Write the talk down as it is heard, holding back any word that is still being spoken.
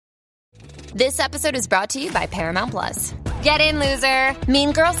This episode is brought to you by Paramount Plus. Get in, loser!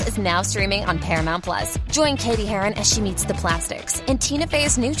 Mean Girls is now streaming on Paramount Plus. Join Katie Heron as she meets the plastics in Tina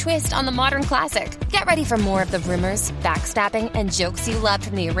Fey's new twist on the modern classic. Get ready for more of the rumors, backstabbing, and jokes you loved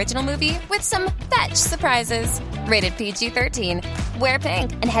from the original movie with some fetch surprises. Rated PG-13. Wear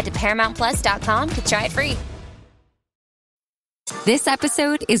pink and head to ParamountPlus.com to try it free. This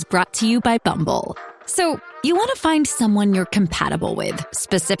episode is brought to you by Bumble. So, you want to find someone you're compatible with,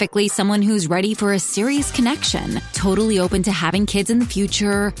 specifically someone who's ready for a serious connection, totally open to having kids in the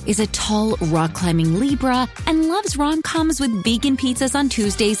future, is a tall, rock-climbing Libra, and loves rom-coms with vegan pizzas on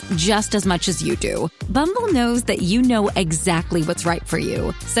Tuesdays just as much as you do. Bumble knows that you know exactly what's right for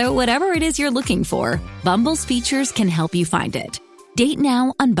you. So whatever it is you're looking for, Bumble's features can help you find it. Date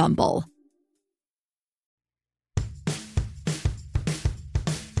now on Bumble.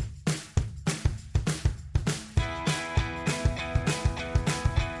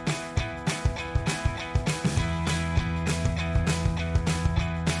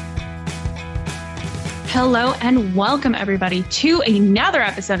 Hello and welcome everybody to another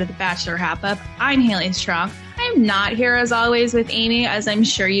episode of the Bachelor Wrap-Up. I'm Haley Strong. I'm not here as always with Amy, as I'm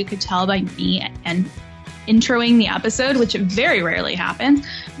sure you could tell by me and introing the episode, which very rarely happens.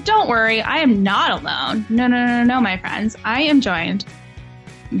 Don't worry, I am not alone. No, my friends. I am joined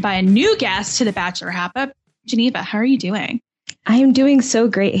by a new guest to the Bachelor Wrap-Up. Geneva, how are you doing? I am doing so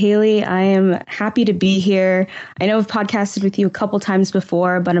great, Haley. I am happy to be here. I know I've podcasted with you a couple times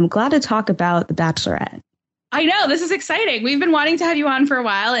before, but I'm glad to talk about The Bachelorette. I know, this is exciting. We've been wanting to have you on for a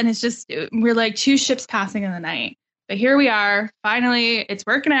while, and it's just, we're like two ships passing in the night. But here we are. Finally, it's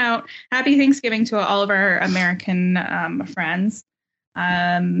working out. Happy Thanksgiving to all of our American friends.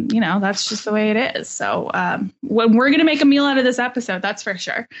 That's just the way it is. So when we're going to make a meal out of this episode, that's for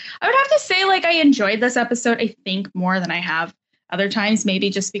sure. I would have to say, I enjoyed this episode, I think, more than I have other times, maybe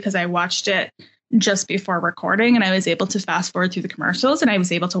just because I watched it just before recording and I was able to fast forward through the commercials and I was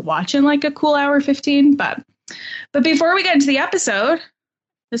able to watch in a cool hour 15. But before we get into the episode,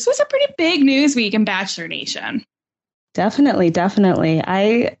 this was a pretty big news week in Bachelor Nation. Definitely.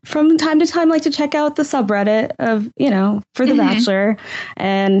 I, from time to time, like to check out the subreddit of, for The Bachelor.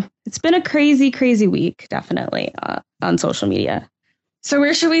 And it's been a crazy, crazy week, definitely, on social media. So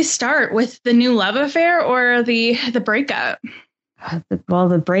where should we start? With the new love affair or the breakup? Well,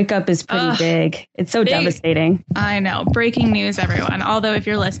 the breakup is pretty big. It's so devastating. I know. Breaking news, everyone. Although if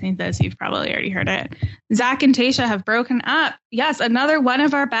you're listening to this, you've probably already heard it. Zach and Tayshia have broken up. Yes, another one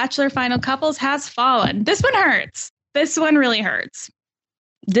of our Bachelor final couples has fallen. This one hurts. This one really hurts.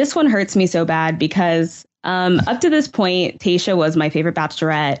 This one hurts me so bad because up to this point, Tayshia was my favorite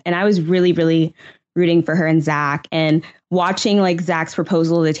Bachelorette. And I was really, really rooting for her and Zach. And watching Zach's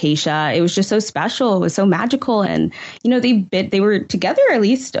proposal to Tayshia, it was just so special. It was so magical. And, they were together at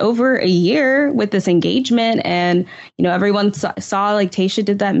least over a year with this engagement. And, everyone saw Tayshia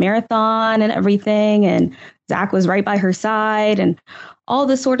did that marathon and everything. And Zach was right by her side and all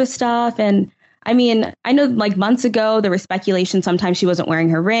this sort of stuff. And I mean, I know months ago, there was speculation sometimes she wasn't wearing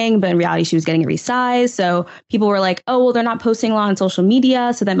her ring, but in reality, she was getting it resized. So people were like, oh, well, they're not posting a lot on social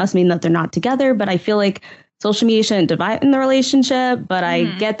media, so that must mean that they're not together. But I feel like social media shouldn't divide in the relationship. But I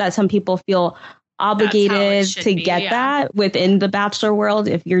get that some people feel obligated to get that within the Bachelor world.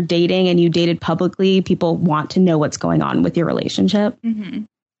 If you're dating and you dated publicly, people want to know what's going on with your relationship. Mm-hmm.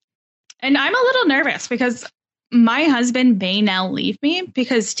 And I'm a little nervous because my husband may now leave me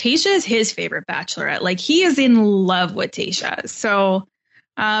because Tayshia is his favorite Bachelorette. He is in love with Tayshia. So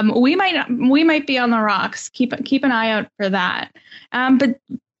we might be on the rocks. Keep an eye out for that.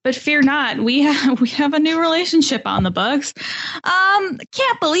 But fear not. We have a new relationship on the books.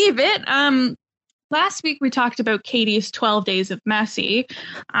 Can't believe it. Last week we talked about Katie's 12 Days of Messy.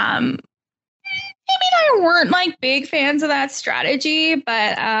 Amy and I weren't big fans of that strategy,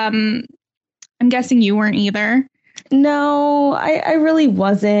 but I'm guessing you weren't either. No, I really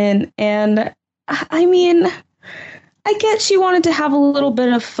wasn't. And I mean, I get she wanted to have a little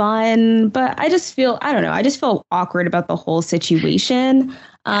bit of fun, but I just feel awkward about the whole situation.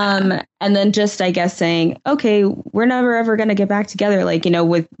 And then just, I guess, saying, okay, we're never ever going to get back together,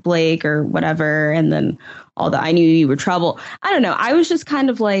 with Blake or whatever. And then all the I knew you were trouble. I don't know. I was just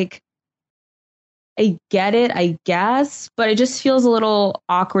kind of I get it, I guess, but it just feels a little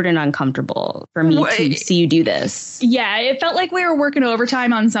awkward and uncomfortable for me to see you do this. Yeah, it felt like we were working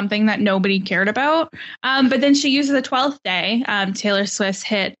overtime on something that nobody cared about. But then she used the 12th day, Taylor Swift's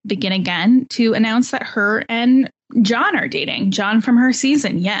hit Begin Again, to announce that her and John are dating. John from her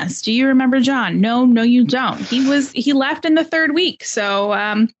season. Yes. Do you remember John? No, you don't. He left in the third week.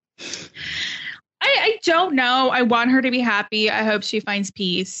 So I don't know. I want her to be happy. I hope she finds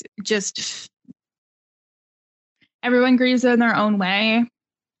peace. Just everyone grieves in their own way.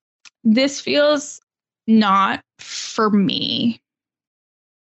 This feels not for me.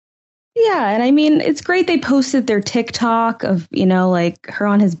 Yeah, and I mean, it's great they posted their TikTok of, like her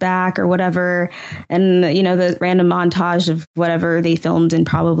on his back or whatever. And, the random montage of whatever they filmed in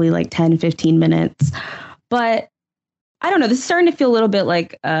probably like 10, 15 minutes. But I don't know. This is starting to feel a little bit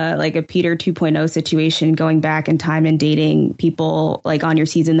like a Peter 2.0 situation, going back in time and dating people like on your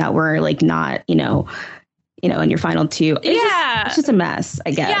season that were like not, in your final two. It's just a mess,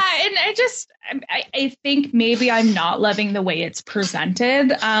 I guess. Yeah, and I think maybe I'm not loving the way it's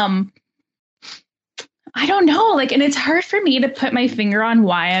presented. I don't know, and it's hard for me to put my finger on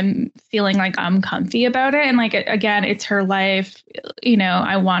why I'm feeling like I'm comfy about it. And again, it's her life.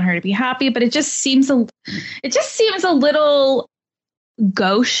 I want her to be happy, but it just seems a little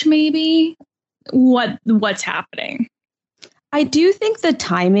gauche, maybe what's happening. I do think the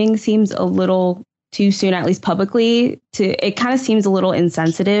timing seems a little too soon, at least publicly. It kind of seems a little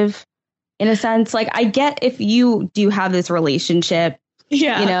insensitive in a sense. I get if you do have this relationship,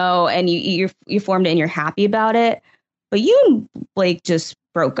 and you formed it and you're happy about it, but you just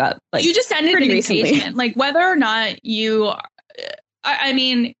broke up. You just ended the engagement. Whether or not you, I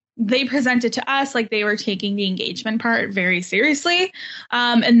mean, they presented to us like they were taking the engagement part very seriously,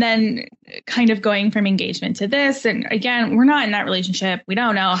 and then kind of going from engagement to this. And again, we're not in that relationship. We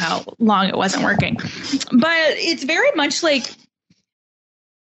don't know how long it wasn't working, but it's very much like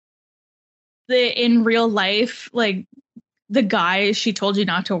in real life, the guy she told you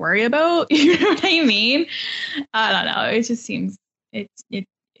not to worry about. You know what I mean? I don't know. It just seems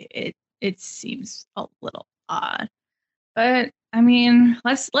it seems a little odd. But I mean,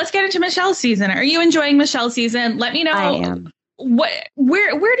 let's get into Michelle's season. Are you enjoying Michelle's season? Let me know. I am.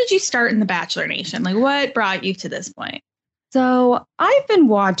 Where did you start in the Bachelor Nation? What brought you to this point? So I've been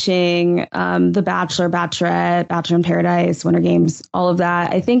watching The Bachelor, Bachelorette, Bachelor in Paradise, Winter Games, all of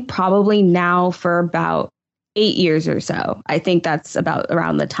that. I think probably now for about 8 years or so. I think that's about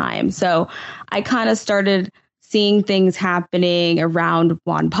around the time. So I kind of started seeing things happening around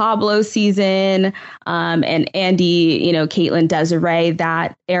Juan Pablo's season, and Andy, Caitlin, Desiree,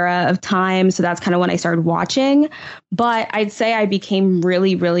 that era of time. So that's kind of when I started watching. But I'd say I became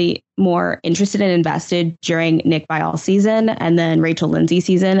really, really more interested and invested during Nick Viall season and then Rachel Lindsay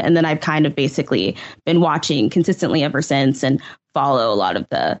season. And then I've kind of basically been watching consistently ever since and follow a lot of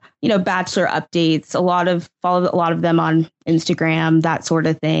the, Bachelor updates, follow a lot of them on Instagram, that sort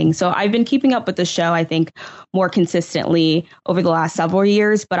of thing. So I've been keeping up with the show, I think, more consistently over the last several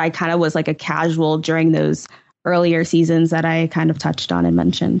years, but I kind of was like a casual during those earlier seasons that I kind of touched on and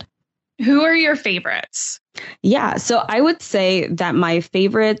mentioned. Who are your favorites? Yeah, so I would say that my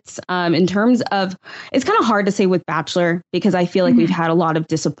favorites in terms of, it's kind of hard to say with Bachelor because I feel like we've had a lot of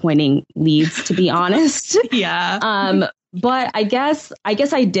disappointing leads, to be honest. Yeah. But I guess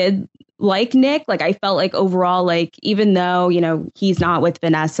I did like Nick. I felt like overall, even though, he's not with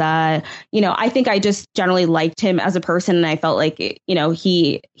Vanessa, I think I just generally liked him as a person. And I felt like,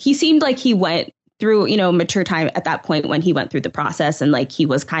 he seemed like he went through, mature time at that point when he went through the process and he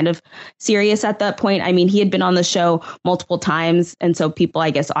was kind of serious at that point. I mean, he had been on the show multiple times. And so people,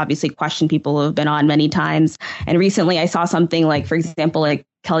 I guess, obviously question people who have been on many times. And recently I saw something for example,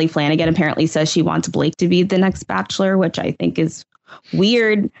 Kelly Flanagan apparently says she wants Blake to be the next Bachelor, which I think is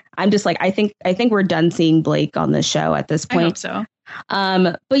weird. I'm just I think we're done seeing Blake on the show at this point. I hope so.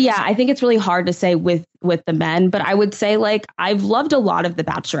 But yeah, I think it's really hard to say with the men, but I would say I've loved a lot of the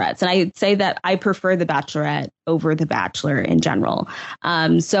Bachelorettes, and I'd say that I prefer the Bachelorette over the Bachelor in general.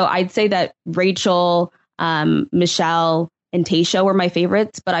 So I'd say that Rachel, Michelle, and Tayshia were my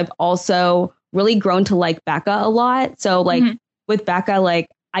favorites, but I've also really grown to like Becca a lot. So with Becca,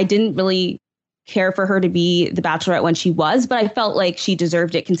 I didn't really care for her to be the Bachelorette when she was, but I felt like she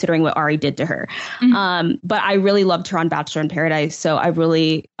deserved it considering what Ari did to her. But I really loved her on Bachelor in Paradise, so I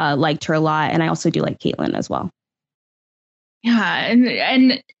really liked her a lot, and I also do like Caitlin as well. Yeah,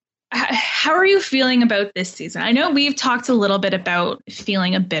 and how are you feeling about this season? I know we've talked a little bit about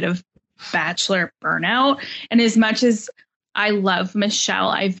feeling a bit of Bachelor burnout, and as much as I love Michelle,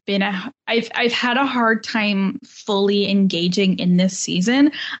 I've had a hard time fully engaging in this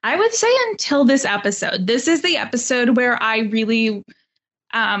season. I would say until this episode. This is the episode where I really,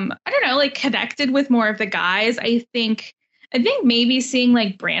 connected with more of the guys. I think maybe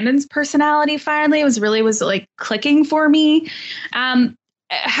seeing Brandon's personality finally was clicking for me.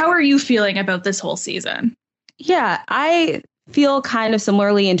 How are you feeling about this whole season? Yeah, I feel kind of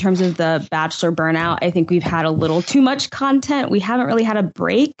similarly in terms of the Bachelor burnout. I think we've had a little too much content. We haven't really had a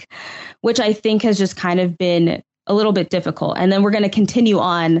break, which I think has just kind of been a little bit difficult. And then we're going to continue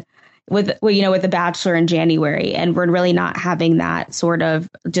on with The Bachelor in January. And we're really not having that sort of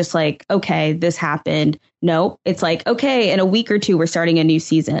just like, okay, this happened. No, it's like, okay, in a week or two, we're starting a new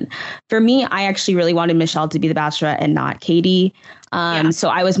season. For me, I actually really wanted Michelle to be the Bachelorette and not Katie. So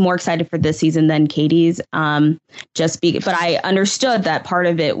I was more excited for this season than Katie's. But I understood that part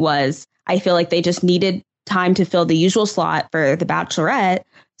of it was, I feel like they just needed time to fill the usual slot for the Bachelorette.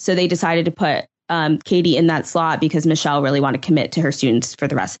 So they decided to put Katie in that slot because Michelle really wanted to commit to her students for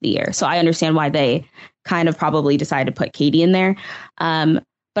the rest of the year. So I understand why they kind of probably decided to put Katie in there.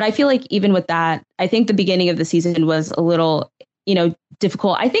 But I feel like even with that, I think the beginning of the season was a little,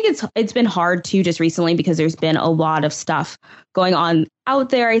 difficult. I think it's been hard too just recently because there's been a lot of stuff going on out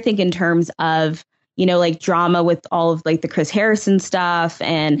there. I think in terms of, like drama with all of like the Chris Harrison stuff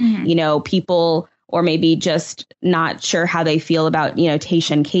and, people or maybe just not sure how they feel about,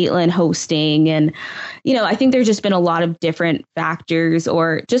 Tayshia and Caitlyn hosting. And, I think there's just been a lot of different factors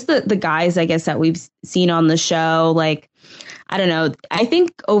or just the guys, I guess, that we've seen on the show. Like, I don't know. I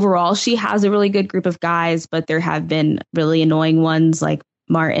think overall she has a really good group of guys, but there have been really annoying ones like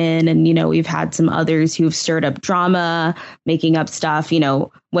Martin. And, we've had some others who've stirred up drama, making up stuff,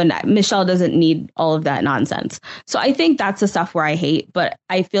 when Michelle doesn't need all of that nonsense. So I think that's the stuff where I hate. But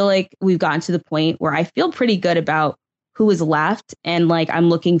I feel like we've gotten to the point where I feel pretty good about who is left. And like, I'm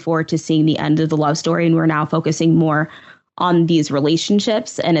looking forward to seeing the end of the love story. And we're now focusing more on these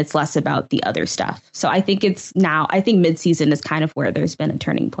relationships and it's less about the other stuff. So I think mid-season is kind of where there's been a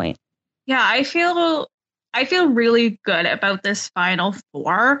turning point. Yeah, I feel really good about this final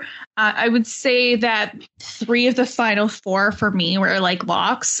four. I would say that 3 of the final 4 for me were like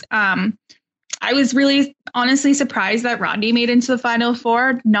locks. I was really honestly surprised that Rodney made into the final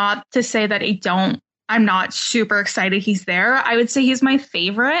 4. Not to say that I'm not super excited he's there. I would say he's my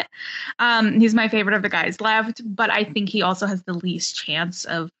favorite. He's my favorite of the guys left, but I think he also has the least chance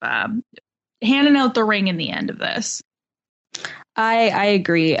of handing out the ring in the end of this. I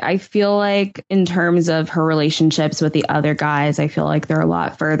agree. I feel like in terms of her relationships with the other guys, I feel like they're a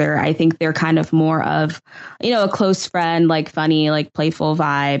lot further. I think they're kind of more of, a close friend, like funny, like playful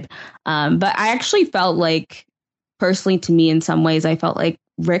vibe. But I actually felt like, personally to me, in some ways, I felt like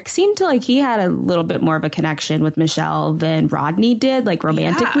Rick seemed to like he had a little bit more of a connection with Michelle than Rodney did, like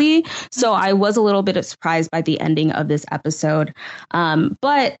romantically. Yeah. So I was a little bit surprised by the ending of this episode.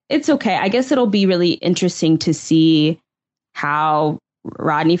 But it's okay. I guess it'll be really interesting to see how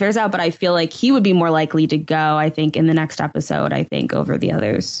Rodney fares out. But I feel like he would be more likely to go, I think, in the next episode, over the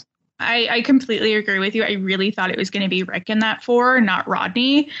others. I completely agree with you. I really thought it was going to be Rick in that 4, not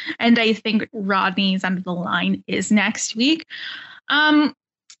Rodney. And I think Rodney's Under the Line is next week.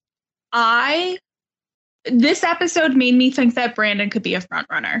 This episode made me think that Brandon could be a front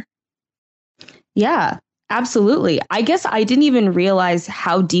runner. Yeah, absolutely. I guess I didn't even realize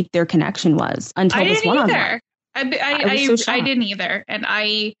how deep their connection was until this one-on-one. I didn't either. And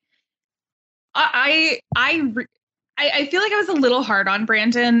I feel like I was a little hard on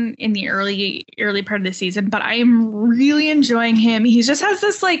Brandon in the early part of the season, but I am really enjoying him. He just has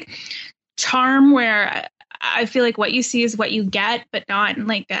this like charm where I feel like what you see is what you get, but not in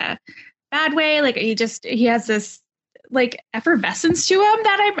like a bad way. Like he has this like effervescence to him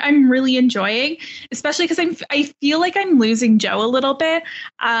that I'm really enjoying, especially because I feel like I'm losing Joe a little bit.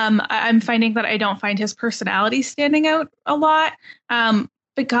 I'm finding that I don't find his personality standing out a lot.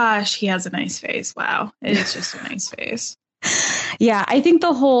 But gosh, he has a nice face. Wow. It is just a nice face. Yeah. I think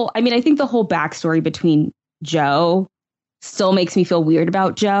the whole backstory between Joe still makes me feel weird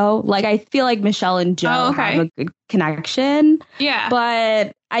about Joe. Like, I feel like Michelle and Joe have a good connection. Yeah.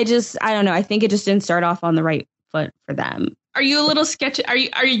 But I don't know. I think it just didn't start off on the right foot for them. Are you a little sketched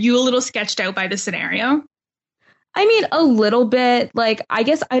out by the scenario? I mean, a little bit. Like, I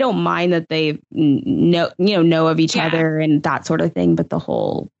guess I don't mind that they know of each other and that sort of thing. But the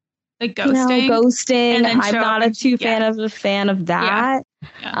whole like ghosting, I'm not a fan of that.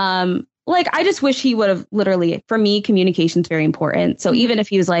 Yeah. Like, I just wish he would have literally, for me, communication's very important. So even if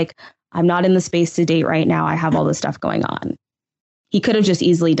he was like, I'm not in the space to date right now, I have all this stuff going on, he could have just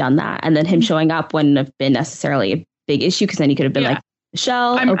easily done that. And then him showing up wouldn't have been necessarily a big issue because then he could have been like,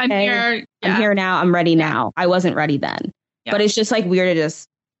 Michelle, I'm here now. I'm ready now. I wasn't ready then. Yeah. But it's just like weird to just,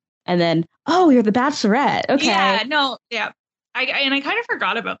 and then, oh, you're the Bachelorette. Okay. Yeah, no, yeah. I kind of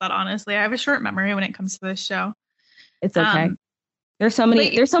forgot about that, honestly. I have a short memory when it comes to this show. It's okay. There's so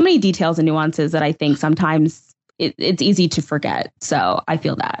many details and nuances that I think sometimes it's easy to forget. So I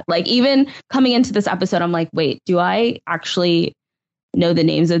feel that. Like, even coming into this episode, I'm like, wait, do I actually know the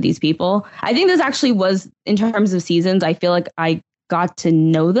names of these people? I think this actually was, in terms of seasons, I feel like I got to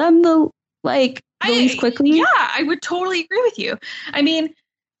know them the least quickly. Yeah, I would totally agree with you. I mean,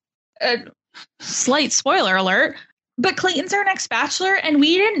 slight spoiler alert, but Clayton's our next Bachelor, and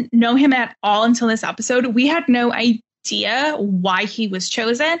we didn't know him at all until this episode. We had no idea why he was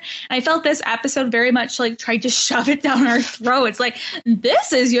chosen. And I felt this episode very much like tried to shove it down our throat. It's like,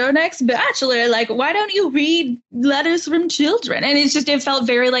 this is your next Bachelor. Like, why don't you read letters from children? And it felt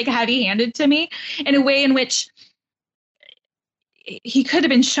very like heavy-handed to me in a way in which he could have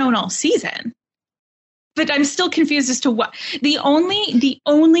been shown all season. But I'm still confused as to what the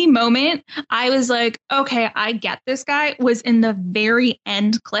only moment I was like, okay, I get this guy, was in the very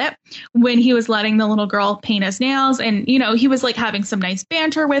end clip when he was letting the little girl paint his nails, and he was like having some nice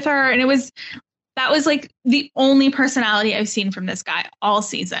banter with her, and that was like the only personality I've seen from this guy all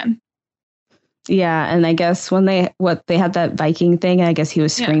season. Yeah, and I guess when they had that Viking thing, I guess he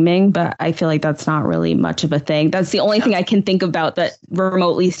was screaming, but I feel like that's not really much of a thing. That's the only thing I can think about that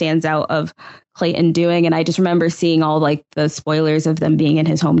remotely stands out of Clayton doing. And I just remember seeing all like the spoilers of them being in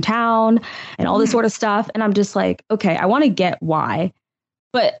his hometown and all this sort of stuff. And I'm just like, okay, I want to get why.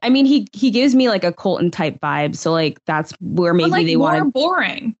 But I mean, he gives me like a Colton type vibe. So like that's where maybe they want more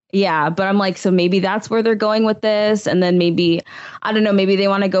boring. Yeah. But I'm like, so maybe that's where they're going with this. And then maybe, I don't know, maybe they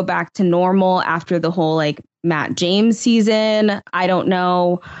want to go back to normal after the whole like Matt James season. I don't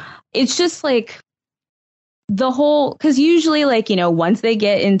know. It's just like the whole, because usually like, once they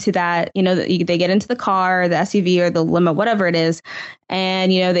get into that, they get into the car, the SUV or the limo, whatever it is, and,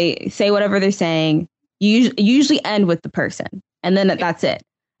 they say whatever they're saying, you usually end with the person. And then that's it.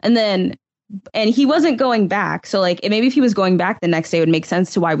 And he wasn't going back. So like, maybe if he was going back the next day, it would make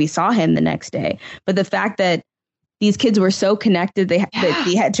sense to why we saw him the next day. But the fact that these kids were so connected, that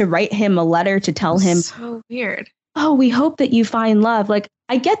they had to write him a letter to tell him. So weird. Oh, we hope that you find love. Like,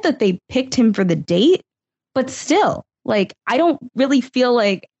 I get that they picked him for the date, but still, like, I don't really feel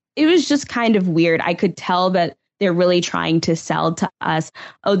like, it was just kind of weird. I could tell that they're really trying to sell to us,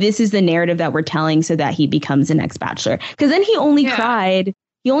 oh, this is the narrative that we're telling so that he becomes the next Bachelor. Because then he only cried.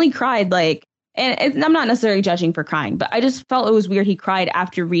 He only cried like, and I'm not necessarily judging for crying, but I just felt it was weird. He cried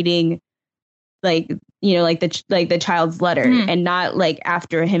after reading like the child's letter and not like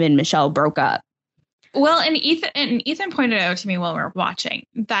after him and Michelle broke up. Well, and Ethan pointed out to me while we were watching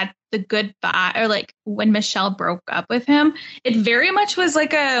that the goodbye, or like when Michelle broke up with him, it very much was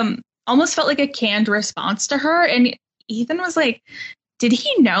like almost felt like a canned response to her. And Ethan was like, did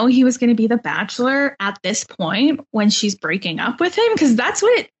he know he was going to be the Bachelor at this point when she's breaking up with him? Because that's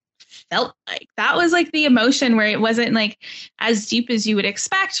what it felt like. That was like the emotion where it wasn't like as deep as you would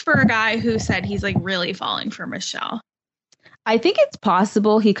expect for a guy who said he's like really falling for Michelle. I think it's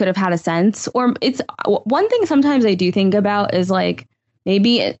possible he could have had a sense, or it's one thing sometimes I do think about is like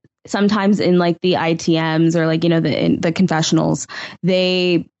maybe sometimes in like the ITMs or like, the confessionals,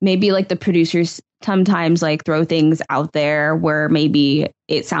 they maybe like the producers sometimes like throw things out there where maybe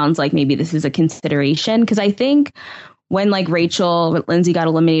it sounds like maybe this is a consideration. Because I think when like Lindsay got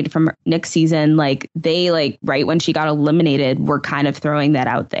eliminated from Nick's season, like they like right when she got eliminated were kind of throwing that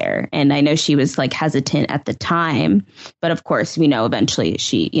out there. And I know she was like hesitant at the time, but of course we know eventually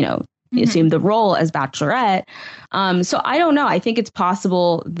she, assumed the role as Bachelorette. So I don't know. I think it's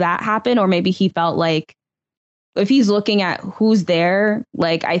possible that happened, or maybe he felt like if he's looking at who's there,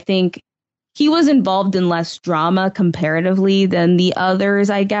 like I think he was involved in less drama comparatively than the others,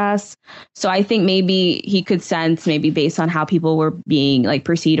 I guess. So I think maybe he could sense, maybe based on how people were being like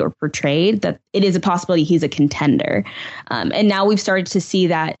perceived or portrayed, that it is a possibility he's a contender. And now we've started to see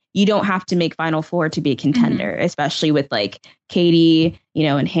that you don't have to make Final Four to be a contender, especially with like Katie,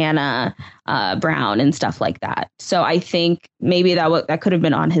 and Hannah Brown and stuff like that. So I think maybe that could have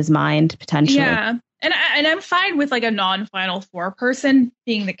been on his mind potentially. Yeah. And I'm fine with like a non-Final Four person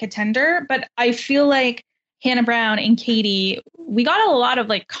being the contender, but I feel like Hannah Brown and Katie, we got a lot of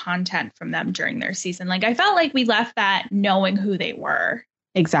like content from them during their season. Like I felt like we left that knowing who they were.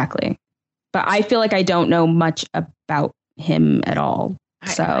 Exactly. But I feel like I don't know much about him at all.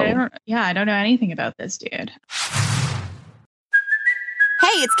 So I don't know anything about this dude.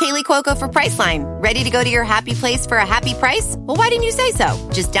 Hey, it's Kaylee Cuoco for Priceline. Ready to go to your happy place for a happy price? Well, why didn't you say so?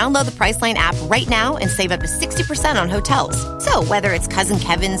 Just download the Priceline app right now and save up to 60% on hotels. So whether it's Cousin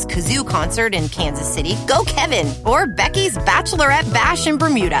Kevin's Kazoo Concert in Kansas City, go Kevin, or Becky's Bachelorette Bash in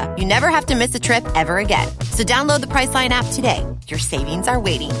Bermuda, you never have to miss a trip ever again. So download the Priceline app today. Your savings are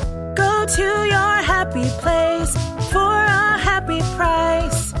waiting. Go to your happy place for a happy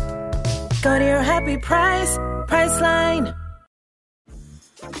price. Go to your happy price, Priceline.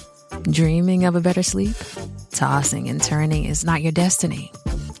 Dreaming of a better sleep? Tossing and turning is not your destiny.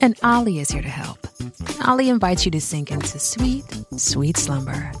 And Ollie is here to help. Ollie invites you to sink into sweet, sweet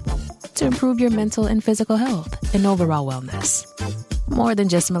slumber to improve your mental and physical health and overall wellness. More than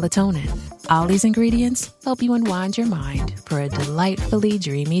just melatonin, Ollie's ingredients help you unwind your mind for a delightfully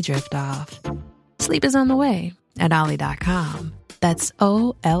dreamy drift off. Sleep is on the way at Ollie.com. That's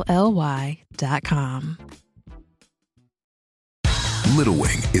OLLY.com. Little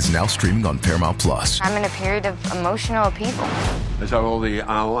Wing is now streaming on Paramount Plus. I'm in a period of emotional upheaval. Is that all the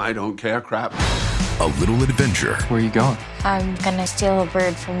I don't care crap? A little adventure. Where are you going? I'm gonna steal a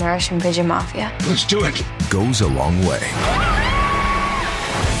bird from the Russian pigeon mafia. Let's do it. Goes a long way.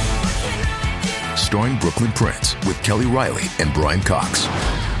 Starring Brooklyn Prince with Kelly Riley and Brian Cox.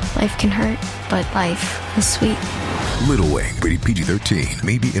 Life can hurt, but life is sweet. Little Wing, rated PG-13,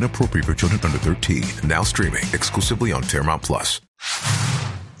 may be inappropriate for children under 13. Now streaming exclusively on Paramount Plus.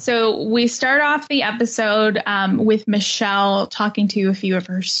 So we start off the episode with Michelle talking to a few of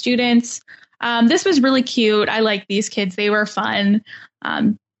her students. This was really cute. I like these kids. They were fun.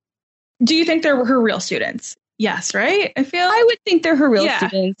 Do you think they're her real students? Yes, right? I would think they're her real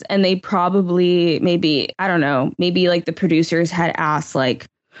students, and they probably maybe like the producers had asked like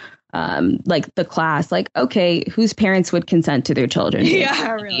the class, like, okay, whose parents would consent to their children?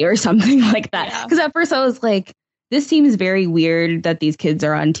 Really. Or something like that. Because at first I was like, this seems very weird that these kids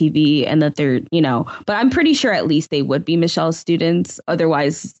are on TV and that they're, but I'm pretty sure at least they would be Michelle's students.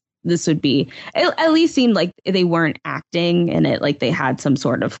 Otherwise, this would be, it at least seemed like they weren't acting and it like they had some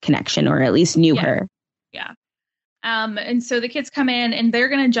sort of connection or at least knew her. Yeah. And so the kids come in and they're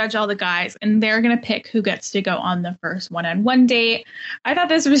going to judge all the guys and they're going to pick who gets to go on the first one-on-one date. I thought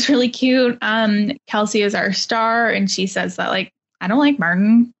this was really cute. Kelsey is our star and she says that, like, I don't like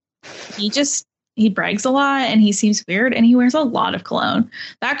Martin. He brags a lot and he seems weird and he wears a lot of cologne.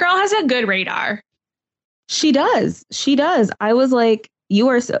 That girl has a good radar. She does. I was like, you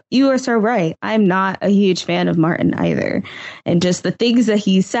are so right. I'm not a huge fan of Martin either. And just the things that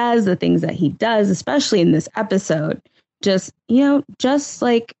he says, the things that he does, especially in this episode, just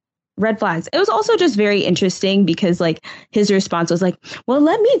like red flags. It was also just very interesting because like his response was like, well,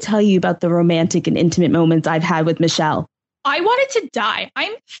 let me tell you about the romantic and intimate moments I've had with Michelle. I wanted to die.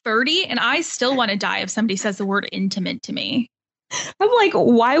 I'm 30 and I still want to die if somebody says the word intimate to me. I'm like,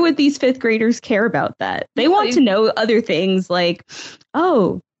 why would these fifth graders care about that? They want to know other things like,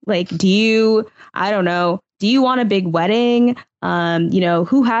 oh, like, do you want a big wedding?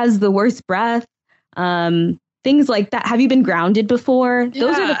 Who has the worst breath? Things like that. Have you been grounded before? Yeah.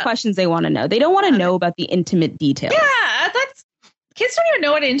 Those are the questions they want to know. They don't want to know about the intimate details. Yeah, kids don't even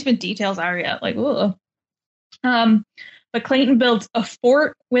know what intimate details are yet. Like, ooh. But Clayton builds a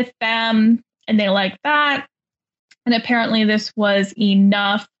fort with them and they like that. And apparently this was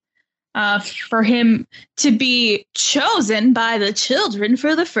enough for him to be chosen by the children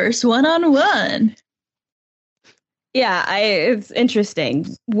for the first one-on-one. Yeah, it's interesting.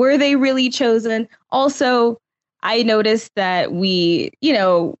 Were they really chosen? Also, I noticed that we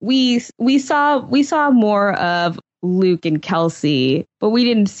saw more of Luke and Kelsey, but we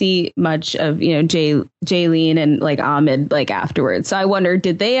didn't see much of, Jaylene and like Ahmed like afterwards. So I wonder,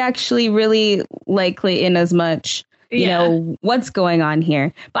 did they actually really like Clayton as much? What's going on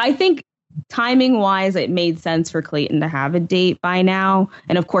here? But I think timing wise, it made sense for Clayton to have a date by now.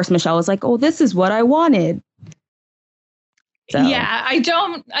 And of course, Michelle was like, oh, this is what I wanted. So. Yeah, I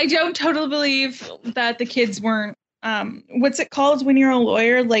don't totally believe that the kids weren't. What's it called when you're a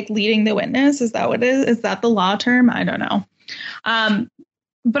lawyer, like leading the witness? Is that what it is? Is that the law term? I don't know.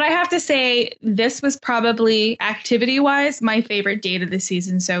 But I have to say, this was probably activity-wise my favorite date of the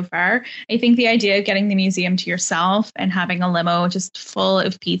season so far. I think the idea of getting the museum to yourself and having a limo just full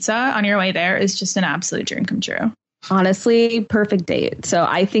of pizza on your way there is just an absolute dream come true. Honestly, perfect date. So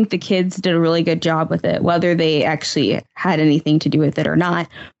I think the kids did a really good job with it, whether they actually had anything to do with it or not.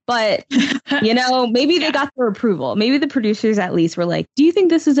 But, maybe they got their approval. Maybe the producers at least were like, do you think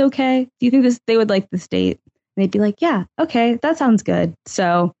this is okay? Do you think they would like this date? And they'd be like, yeah, okay, that sounds good.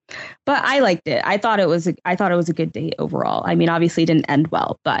 So, but I liked it. I thought it was a good date overall. I mean, obviously it didn't end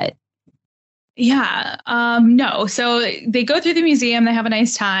well, but. Yeah, no. So they go through the museum. They have a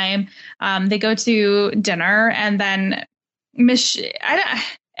nice time. They go to dinner and then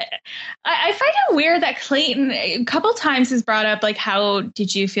I find it weird that Clayton a couple times has brought up, like, how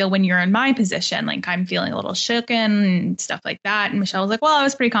did you feel when you're in my position? Like, I'm feeling a little shooken and stuff like that. And Michelle was like, well, I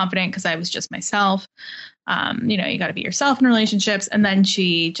was pretty confident because I was just myself. You know, you got to be yourself in relationships. And then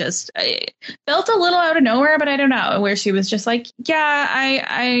she just felt a little out of nowhere, but I don't know, where she was just like,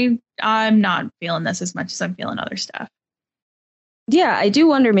 yeah, I'm not feeling this as much as I'm feeling other stuff. Yeah, I do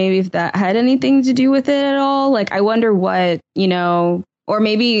wonder maybe if that had anything to do with it at all. Like, I wonder what, you know, or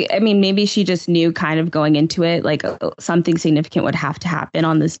maybe, I mean, maybe she just knew kind of going into it, like something significant would have to happen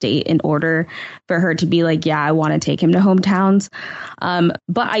on this date in order for her to be like, yeah, I want to take him to hometowns.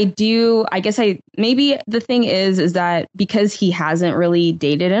 But maybe the thing is that because he hasn't really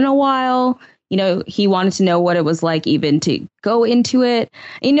dated in a while, you know, he wanted to know what it was like even to go into it.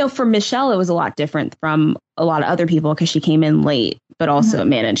 You know, for Michelle, it was a lot different from a lot of other people because she came in late, but also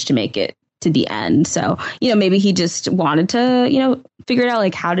managed to make it to the end. So, you know, maybe he just wanted to, you know, figure it out,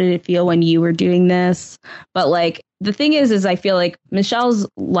 like, how did it feel when you were doing this? But like, the thing is I feel like Michelle's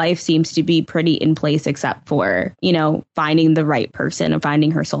life seems to be pretty in place except for, you know, finding the right person and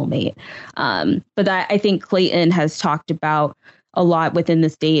finding her soulmate. But that, I think Clayton has talked about a lot within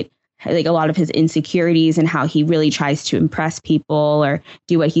this date, like a lot of his insecurities and how he really tries to impress people or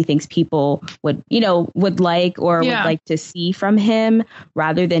do what he thinks people would like or would like to see from him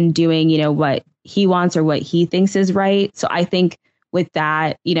rather than doing, you know, what he wants or what he thinks is right. So I think with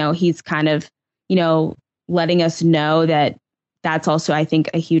that, you know, he's kind of, you know, letting us know that that's also, I think,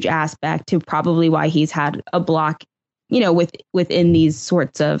 a huge aspect to probably why he's had a block, you know, within these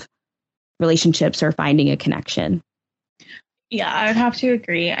sorts of relationships or finding a connection. Yeah, I'd have to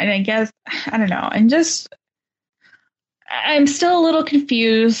agree. And I guess, I don't know. I'm still a little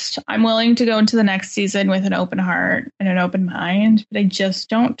confused. I'm willing to go into the next season with an open heart and an open mind, but I just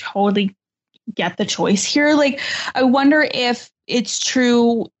don't totally get the choice here. Like, I wonder if it's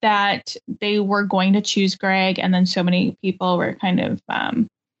true that they were going to choose Greg and then so many people were kind of,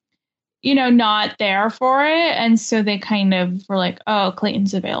 you know, not there for it. And so they kind of were like, oh,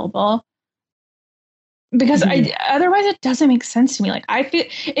 Clayton's available. Because otherwise it doesn't make sense to me. Like, I feel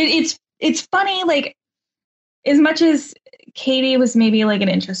it's funny, like, as much as Katie was maybe like an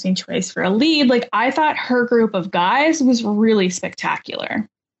interesting choice for a lead, like, I thought her group of guys was really spectacular.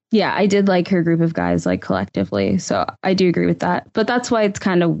 Yeah, I did like her group of guys, like, collectively. So I do agree with that. But that's why it's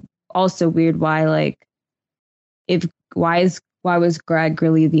kind of also weird why, like, why was Greg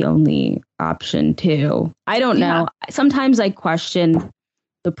really the only option too? I don't know. Sometimes I question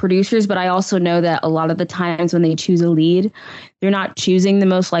the producers, but I also know that a lot of the times when they choose a lead, they're not choosing the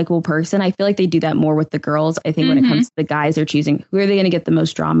most likable person. I feel like they do that more with the girls. I think when it comes to the guys, they're choosing who are they going to get the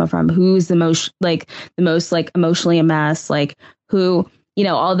most drama from, who's the most emotionally a mess, like who, you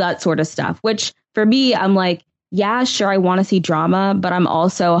know, all that sort of stuff, which for me, I'm like, yeah, sure, I want to see drama, but I'm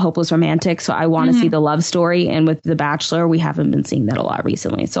also a hopeless romantic. So I want to see the love story. And with The Bachelor, we haven't been seeing that a lot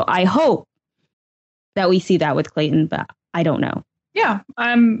recently. So I hope that we see that with Clayton, but I don't know. Yeah,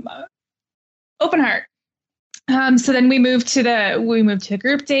 I'm open heart. So then we move to the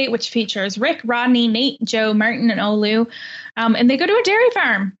group date, which features Rick, Rodney, Nate, Joe, Martin, and Olu. And they go to a dairy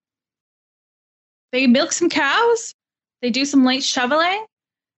farm. They milk some cows. They do some light shoveling.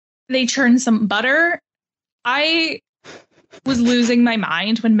 They churn some butter. I was losing my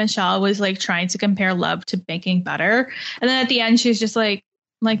mind when Michelle was like trying to compare love to making butter. And then at the end, she's just like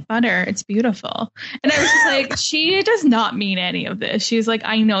butter, it's beautiful. And I was just like, she does not mean any of this. She's like,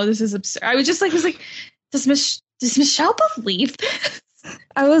 I know this is absurd. I was just like, does Michelle believe this?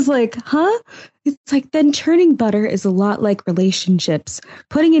 I was like, huh? It's like, then churning butter is a lot like relationships,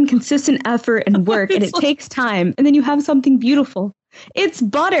 putting in consistent effort and work, and it takes time, and then you have something beautiful. It's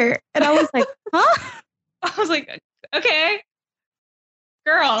butter. And I was like, huh? I was like, okay,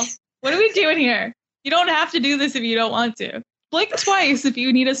 girl, what are we doing here? You don't have to do this if you don't want to. Blink twice if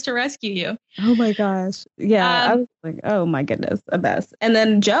you need us to rescue you. Oh my gosh. Yeah. I was like, oh my goodness, a mess. And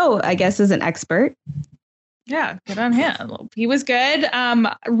then Joe, I guess, is an expert. Yeah, good on him. He was good.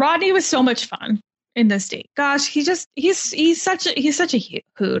 Rodney was so much fun in this date. Gosh, he's such a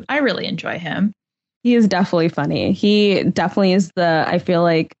hoot. I really enjoy him. He is definitely funny. He definitely is I feel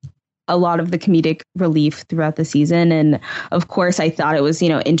like, a lot of the comedic relief throughout the season. And of course, I thought it was, you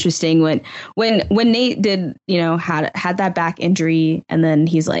know, interesting when Nate did, you know, had that back injury, and then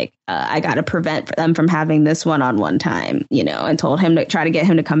he's like, I got to prevent them from having this one-on-one time, you know, and told him to try to get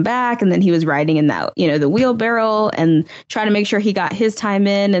him to come back. And then he was riding in that, you know, the wheelbarrow and try to make sure he got his time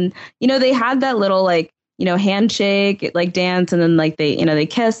in. And, you know, they had that little, like, you know, handshake, like dance, and then like they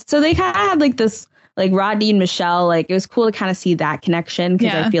kissed. So they kind of had like this, like Rodney and Michelle, like it was cool to kind of see that connection,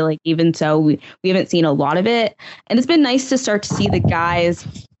 because I feel like even so we haven't seen a lot of it, and it's been nice to start to see the guys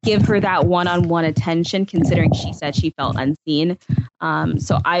give her that one-on-one attention, considering she said she felt unseen.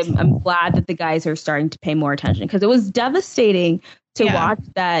 So I'm glad that the guys are starting to pay more attention, because it was devastating to watch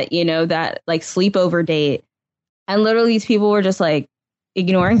that, you know, that like sleepover date, and literally these people were just like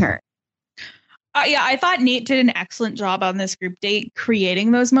ignoring her. Yeah, I thought Nate did an excellent job on this group date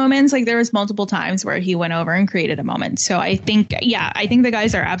creating those moments. Like there was multiple times where he went over and created a moment. So I think the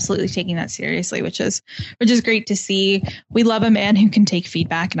guys are absolutely taking that seriously, which is great to see. We love a man who can take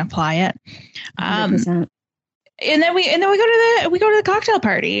feedback and apply it. 100%. And then we go to the cocktail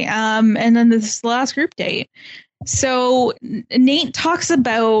party. And then this last group date. So Nate talks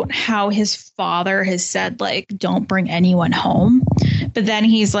about how his father has said, like, don't bring anyone home. But then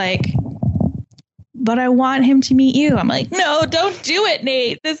he's like, but I want him to meet you. I'm like, no, don't do it,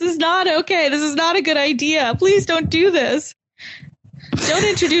 Nate. This is not okay. This is not a good idea. Please don't do this. Don't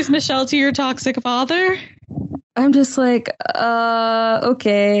introduce Michelle to your toxic father. I'm just like,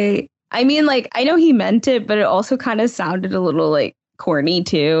 okay. I mean, like, I know he meant it, but it also kind of sounded a little like corny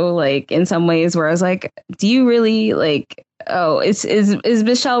too, like in some ways, where I was like, do you really like, oh, is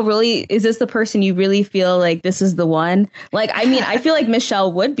Michelle really, is this the person you really feel like this is the one? Like, I mean, I feel like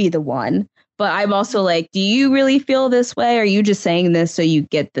Michelle would be the one. But I'm also like, do you really feel this way? Or are you just saying this so you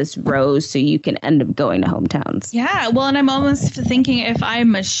get this rose so you can end up going to hometowns? Yeah, well, and I'm almost thinking if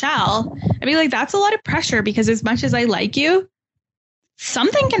I'm Michelle, I'd be like, that's a lot of pressure, because as much as I like you,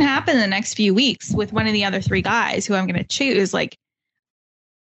 something can happen in the next few weeks with one of the other three guys who I'm going to choose. Like,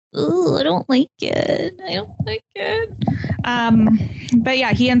 ooh, I don't like it. But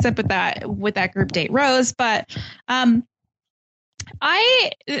yeah, he ends up with that group date rose. But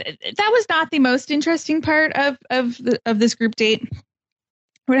that was not the most interesting part of this group date. I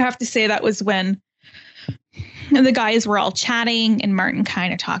would have to say that was when the guys were all chatting, and Martin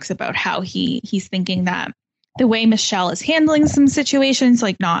kind of talks about how he's thinking that the way Michelle is handling some situations,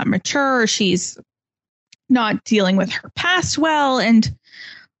 like not mature, or she's not dealing with her past well, and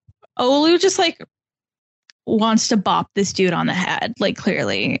Olu just like wants to bop this dude on the head, like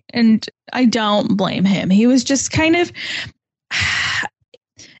clearly, and I don't blame him. He was just kind of.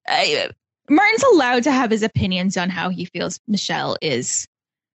 Martin's allowed to have his opinions on how he feels Michelle is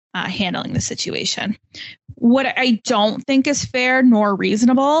handling the situation. What I don't think is fair nor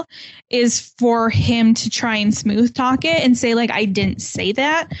reasonable is for him to try and smooth talk it and say, like, I didn't say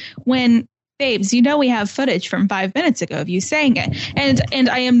that, when, babes, you know, we have footage from 5 minutes ago of you saying it. And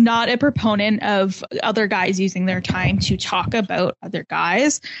I am not a proponent of other guys using their time to talk about other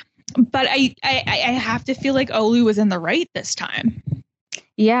guys, but I have to feel like Olu was in the right this time.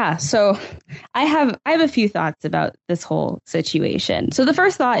 Yeah, so I have a few thoughts about this whole situation. So the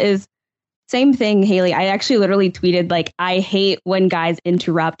first thought is, same thing, Haley. I actually literally tweeted, like, I hate when guys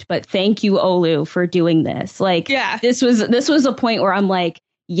interrupt, but thank you, Olu, for doing this. Like, yeah, this was a point where I'm like,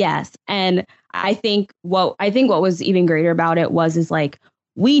 yes. And I think what was even greater about it is like,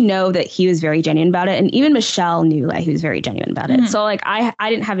 we know that he was very genuine about it. And even Michelle knew that he was very genuine about it. So like, I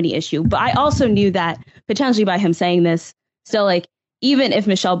didn't have any issue, but I also knew that potentially by him saying this, still, like, even if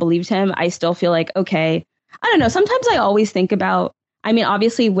Michelle believed him, I still feel like, okay, I don't know. Sometimes I always think about, I mean,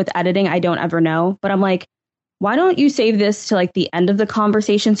 obviously with editing, I don't ever know, but I'm like, why don't you save this to like the end of the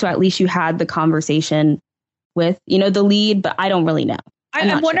conversation? So at least you had the conversation with, you know, the lead, but I don't really know.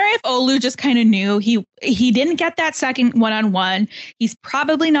 I'm wondering if Olu just kind of knew he didn't get that second one-on-one. He's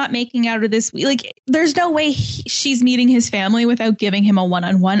probably not making out of this. Like, there's no way she's meeting his family without giving him a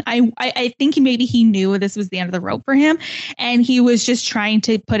one-on-one. I think maybe he knew this was the end of the rope for him, and he was just trying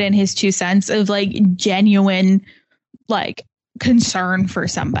to put in his 2 cents of like genuine, like, concern for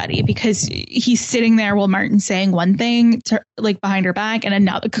somebody, because he's sitting there while Martin's saying one thing to, like, behind her back, and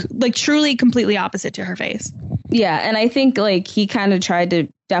another, like, truly completely opposite to her face. Yeah, and I think like he kind of tried to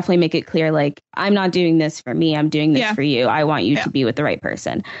definitely make it clear, like, I'm not doing this for me, I'm doing this for you. I want you to be with the right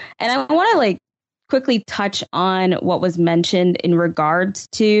person. And I want to like quickly touch on what was mentioned in regards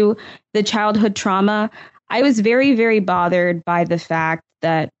to the childhood trauma. I was very, very bothered by the fact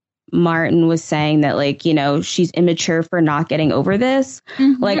that Martin was saying that, like, you know, she's immature for not getting over this.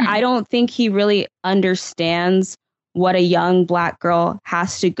 Like, I don't think he really understands what a young Black girl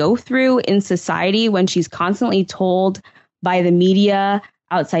has to go through in society when she's constantly told by the media,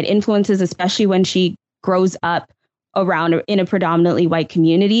 outside influences, especially when she grows up around in a predominantly white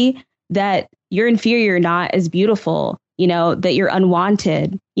community, that you're inferior, not as beautiful, you know, that you're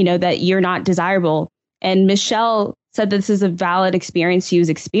unwanted, you know, that you're not desirable. And Michelle said this is a valid experience she was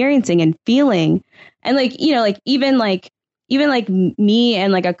experiencing and feeling. And like, you know, like even like me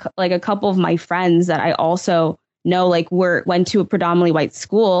and like a couple of my friends that I also know, like, went to a predominantly white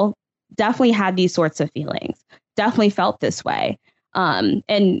school, definitely had these sorts of feelings, definitely felt this way.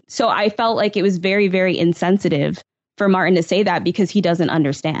 And so I felt like it was very, very insensitive for Martin to say that because he doesn't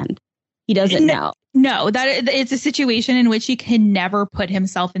understand. He doesn't know. No, that it's a situation in which he can never put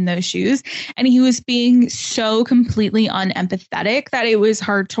himself in those shoes. And he was being so completely unempathetic that it was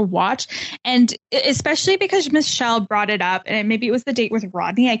hard to watch. And especially because Michelle brought it up, and maybe it was the date with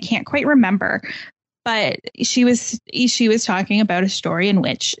Rodney. I can't quite remember. But she was talking about a story in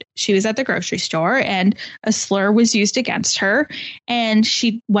which she was at the grocery store and a slur was used against her. And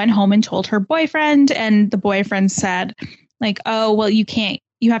she went home and told her boyfriend, and the boyfriend said, like, oh, well, you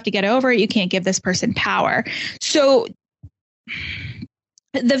have to get over it. You can't give this person power. So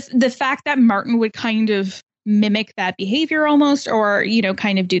the fact that Martin would kind of mimic that behavior almost, or,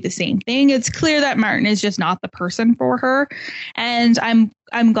 kind of do the same thing, it's clear that Martin is just not the person for her. And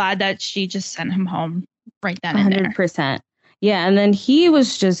I'm glad that she just sent him home right then and there. 100%. Yeah. And then he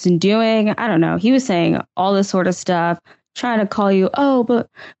was just doing, I don't know, he was saying all this sort of stuff, trying to call you, oh, but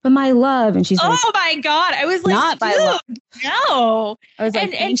my love. And she's like, oh my God. I was like, not by love. No. I was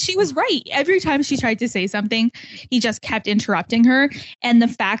like, and she was right. Every time she tried to say something, he just kept interrupting her. And the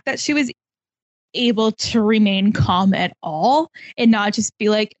fact that she was able to remain calm at all and not just be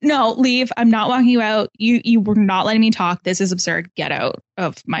like, no, leave. I'm not walking you out. You were not letting me talk. This is absurd. Get out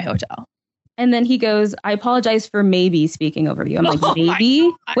of my hotel. And then he goes, I apologize for maybe speaking over you. I'm like, maybe?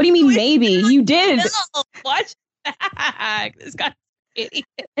 What do you mean maybe? You did. No, watch back. This guy's idiot.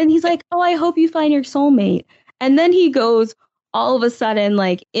 And he's like, oh, I hope you find your soulmate. And then he goes all of a sudden,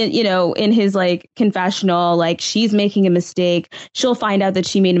 like, in his like confessional, like, she's making a mistake. She'll find out that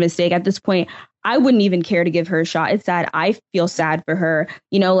she made a mistake. At this point, I wouldn't even care to give her a shot. It's sad. I feel sad for her.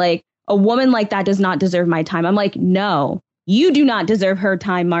 Like, a woman like that does not deserve my time. I'm like, no, you do not deserve her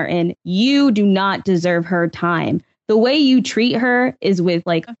time, Martin. You do not deserve her time. The way you treat her is with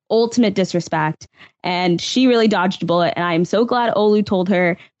like ultimate disrespect. And she really dodged a bullet. And I'm so glad Olu told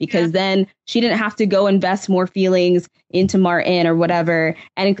her, because then she didn't have to go invest more feelings into Martin or whatever.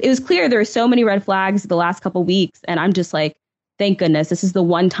 And it was clear there were so many red flags the last couple weeks. And I'm just like, thank goodness. This is the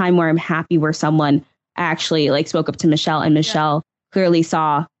one time where I'm happy where someone actually like spoke up to Michelle, and Michelle clearly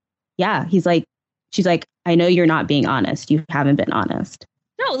saw, she's like, I know you're not being honest. You haven't been honest.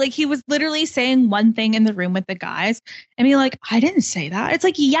 No, like, he was literally saying one thing in the room with the guys and be like, I didn't say that. It's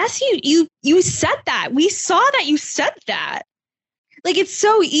like, yes, you said that. We saw that you said that. Like, it's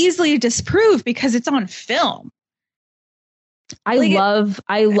so easily disproved because it's on film. I love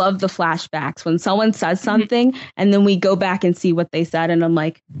the flashbacks when someone says something and then we go back and see what they said. And I'm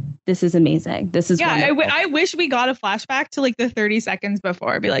like, this is amazing. This is wonderful. I wish we got a flashback to like the 30 seconds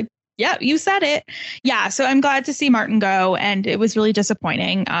before. Be like, yeah, you said it. Yeah. So I'm glad to see Martin go. And it was really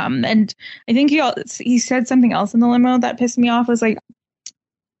disappointing. And I think he said something else in the limo that pissed me off. Was like,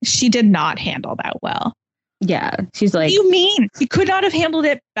 she did not handle that well. Yeah. She's like, what do you mean? She could not have handled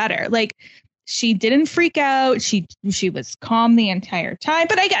it better. Like, she didn't freak out. She was calm the entire time.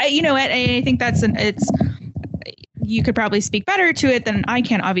 But I think you could probably speak better to it than I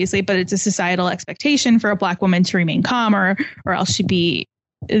can, obviously. But it's a societal expectation for a Black woman to remain calm, or else she'd be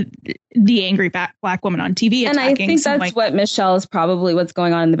the angry Black woman on TV. And I think that's what Michelle is probably what's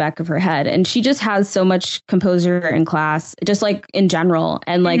going on in the back of her head. And she just has so much composure in class, just like in general.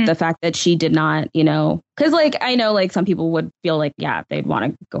 And like the fact that she did not, because like, I know like some people would feel like, they'd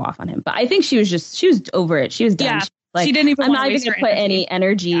want to go off on him. But I think she was over it. She was done. Yeah, like, she didn't even I'm not even going to put any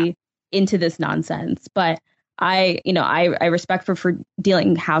energy into this nonsense. But I respect her for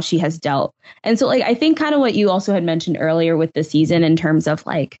dealing how she has dealt. And so like, I think kind of what you also had mentioned earlier with the season in terms of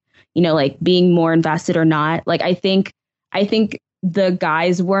like, like being more invested or not. Like, I think the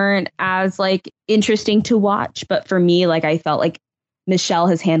guys weren't as like interesting to watch. But for me, like, I felt like Michelle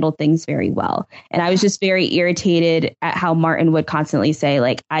has handled things very well. And I was just very irritated at how Martin would constantly say,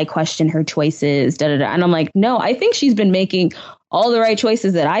 like, I question her choices, da da da. And I'm like, no, I think she's been making all the right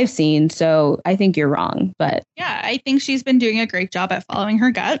choices that I've seen. So I think you're wrong. But yeah, I think she's been doing a great job at following her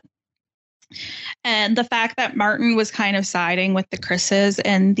gut. And the fact that Martin was kind of siding with the Chris's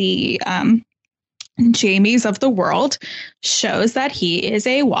and the Jamies of the world shows that he is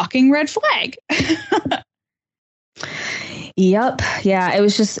a walking red flag. Yep. Yeah. It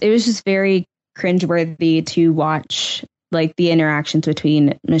was just very cringeworthy to watch like the interactions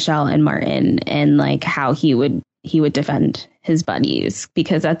between Michelle and Martin and like how he would defend his buddies,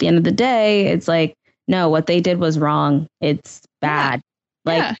 because at the end of the day, it's like, no, what they did was wrong. It's bad.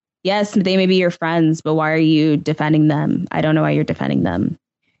 Yeah. Like, yes, they may be your friends, but why are you defending them? I don't know why you're defending them.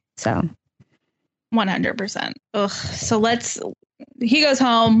 So 100%. Ugh. So he goes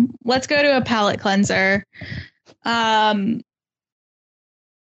home. Let's go to a palate cleanser.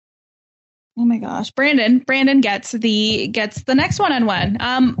 Oh my gosh. Brandon gets the next one-on-one.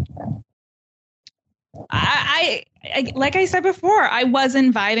 I like I said before, I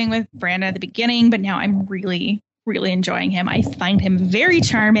wasn't vibing with Brandon at the beginning, but now I'm really, really enjoying him. I find him very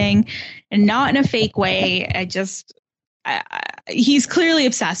charming and not in a fake way. He's clearly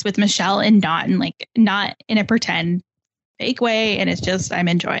obsessed with Michelle and not in a pretend fake way. And it's just, I'm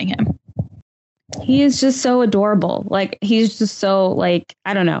enjoying him. He is just so adorable. Like, he's just so, like,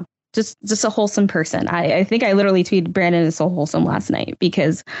 I don't know, just a wholesome person. I think I literally tweeted Brandon is so wholesome last night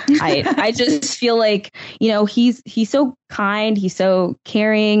because I just feel like, he's so kind. He's so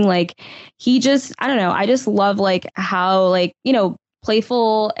caring. Like, he just, I don't know. I just love like how, like,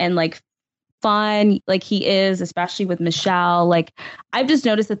 playful and like fun, like he is, especially with Michelle. Like, I've just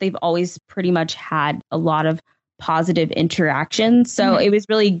noticed that they've always pretty much had a lot of positive interactions. So it was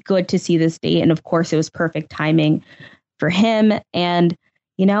really good to see this date. And of course, it was perfect timing for him. And,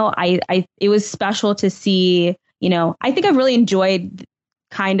 it was special to see, I think I've really enjoyed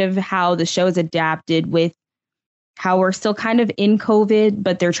kind of how the show's adapted with how we're still kind of in COVID,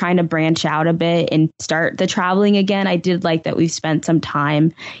 but they're trying to branch out a bit and start the traveling again. I did like that we've spent some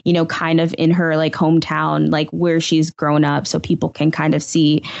time, kind of in her like hometown, like where she's grown up, so people can kind of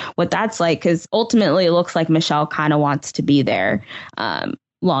see what that's like. Because ultimately it looks like Michelle kind of wants to be there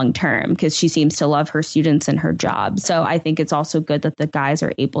long term because she seems to love her students and her job. So I think it's also good that the guys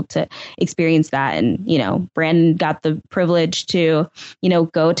are able to experience that. And, Brandon got the privilege to,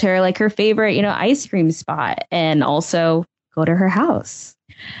 go to her, like her favorite, ice cream spot and also go to her house.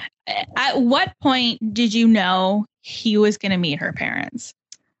 At what point did you know he was going to meet her parents?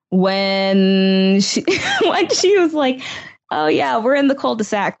 When she was like, oh, yeah, we're in the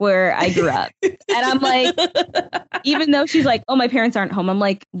cul-de-sac where I grew up. And I'm like, even though she's like, oh, my parents aren't home. I'm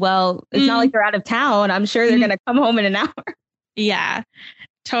like, well, it's not like they're out of town. I'm sure they're going to come home in an hour. Yeah,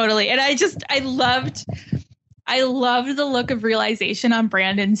 totally. And I loved the look of realization on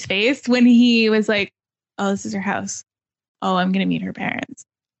Brandon's face when he was like, oh, this is her house. Oh, I'm going to meet her parents.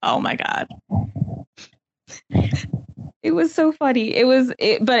 Oh, my God. It was so funny.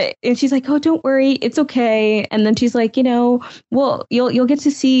 And she's like, oh, don't worry. It's okay. And then she's like, well, you'll get to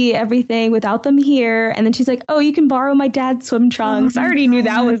see everything without them here. And then she's like, oh, you can borrow my dad's swim trunks. I already knew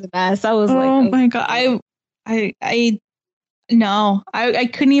that was a mess. I was like, oh my God. I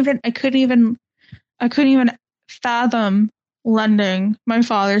couldn't even fathom lending my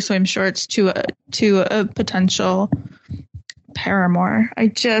father's swim shorts to a potential paramour.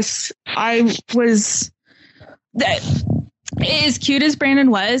 As cute as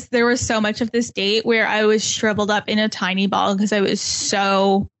Brandon was, there was so much of this date where I was shriveled up in a tiny ball because I was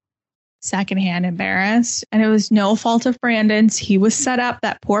so secondhand embarrassed. And it was no fault of Brandon's. He was set up,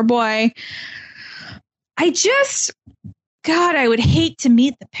 that poor boy. God, I would hate to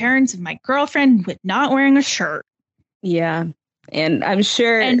meet the parents of my girlfriend with not wearing a shirt. Yeah. And I'm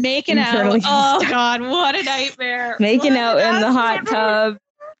sure. And making out. Oh, God, what a nightmare. Making out in the hot tub.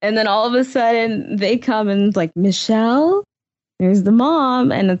 And then all of a sudden they come and it's like, Michelle, there's the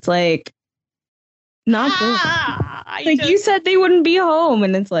mom. And it's like, not good. Like, you said they wouldn't be home.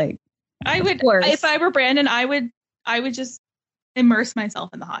 And it's like, if I were Brandon, I would just immerse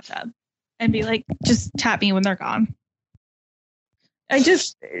myself in the hot tub and be like, just tap me when they're gone.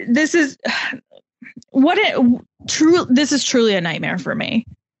 This is truly a nightmare for me.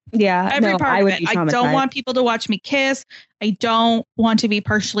 Yeah, every part of it. I don't want people to watch me kiss. I don't want to be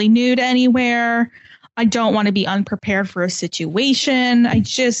partially nude anywhere. I don't want to be unprepared for a situation.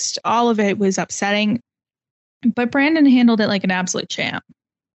 All of it was upsetting. But Brandon handled it like an absolute champ.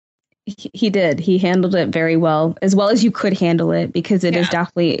 He did. He handled it very well as you could handle it, because it is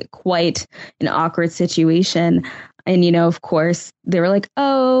definitely quite an awkward situation. And, of course, they were like,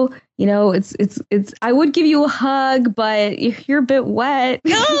 oh, it's I would give you a hug, but you're a bit wet.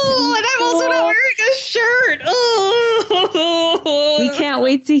 No, and I'm also not wearing a shirt. Oh. We can't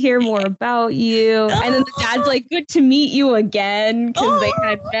wait to hear more about you. And then the dad's like, good to meet you again, because they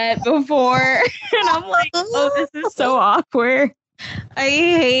had met before. And I'm like, oh, this is so awkward. I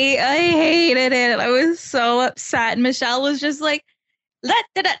hated it. I was so upset. And Michelle was just like,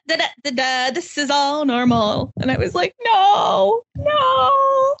 this is all normal. And I was like, no.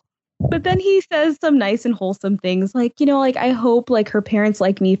 But then he says some nice and wholesome things like, I hope like her parents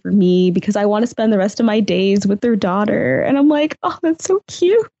like me for me because I want to spend the rest of my days with their daughter. And I'm like, oh, that's so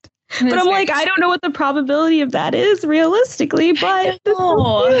cute. But I'm like, I don't know what the probability of that is realistically, but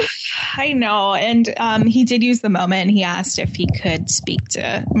I know. And he did use the moment. He asked if he could speak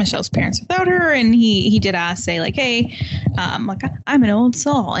to Michelle's parents without her. And he did ask, say, like, hey, like, I'm an old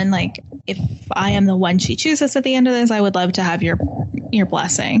soul. And like, if I am the one she chooses at the end of this, I would love to have your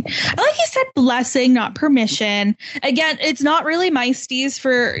blessing. I like he said blessing, not permission. Again, it's not really my steez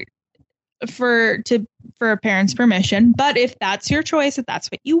for a parent's permission. But if that's your choice, if that's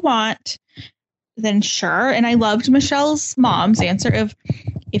what you want, then sure. And I loved Michelle's mom's answer of,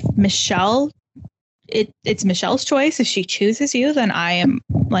 if Michelle, it's Michelle's choice. If she chooses you, then I am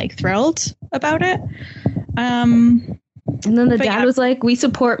like thrilled about it. And then the dad was like, we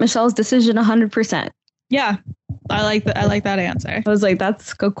support Michelle's decision 100%. Yeah. I like that answer. I was like,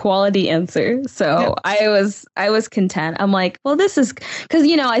 that's a quality answer. So yeah. I was content. I'm like, well, this is because,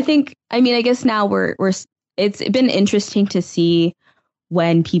 I guess now it's been interesting to see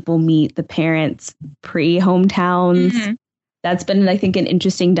when people meet the parents pre-hometowns. Mm-hmm. That's been, I think, an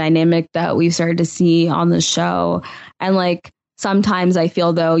interesting dynamic that we've started to see on the show. And like, sometimes I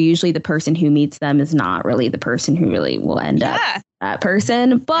feel, though, usually the person who meets them is not really the person who really will end up that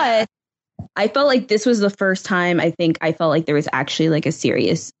person. But I felt like this was the first time I felt like there was actually like a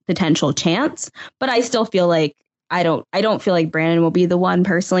serious potential chance. But I still feel like I don't feel like Brandon will be the one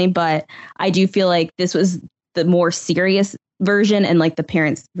personally. But I do feel like this was the more serious version, and like the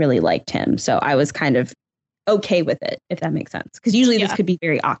parents really liked him. So I was kind of okay with it, if that makes sense, because usually this could be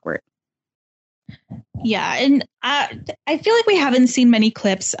very awkward. Yeah, and I feel like we haven't seen many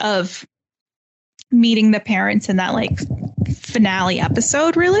clips of meeting the parents in that like finale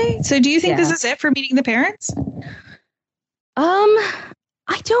episode, really. So do you think this is it for meeting the parents?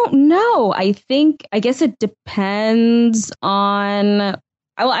 I don't know. I guess it depends on.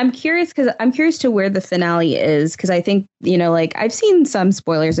 I'm curious to where the finale is, because I think, like I've seen some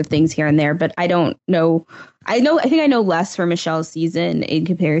spoilers of things here and there, but I don't know. I think I know less for Michelle's season in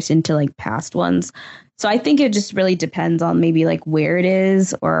comparison to like past ones. So I think it just really depends on maybe like where it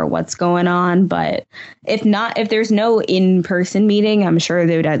is or what's going on. But if there's no in-person meeting, I'm sure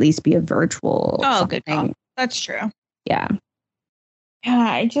there would at least be a virtual. Oh, something. Good call. That's true. Yeah. Yeah,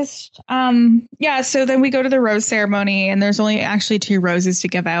 I just, so then we go to the rose ceremony, and there's only actually 2 roses to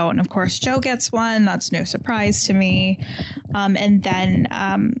give out. And of course, Joe gets one. That's no surprise to me. And then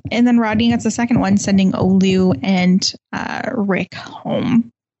Rodney gets the second one, sending Olu and Rick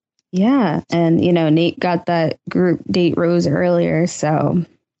home. Yeah. And, Nate got that group date rose earlier. So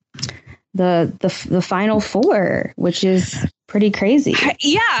the final 4, which is pretty crazy.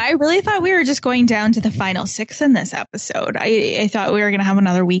 I really thought we were just going down to the final 6 in this episode. I thought we were going to have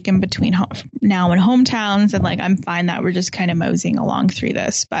another week in between now and hometowns, and like I'm fine that we're just kind of moseying along through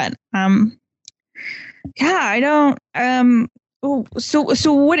this. But I don't.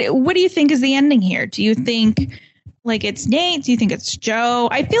 So what do you think is the ending here? Do you think like it's Nate? Do you think it's Joe?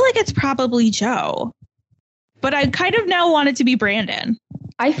 I feel like it's probably Joe, but I kind of now want it to be Brandon.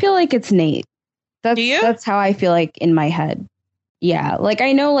 I feel like it's Nate. That's how I feel like in my head. Yeah, like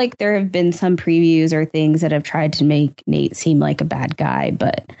I know like there have been some previews or things that have tried to make Nate seem like a bad guy,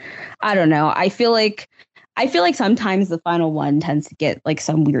 but I don't know. I feel like sometimes the final one tends to get like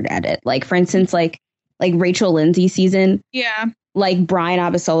some weird edit. Like for instance, like Rachel Lindsay season. Yeah. Like Brian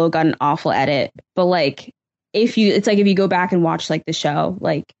Abasolo got an awful edit, but like if you go back and watch like the show,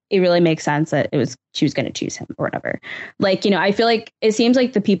 like it really makes sense that she was going to choose him or whatever. Like, I feel like it seems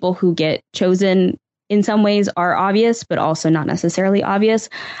like the people who get chosen in some ways are obvious, but also not necessarily obvious.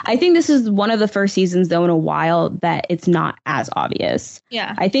 I think this is one of the first seasons, though, in a while that it's not as obvious.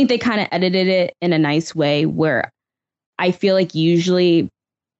 Yeah. I think they kind of edited it in a nice way where I feel like usually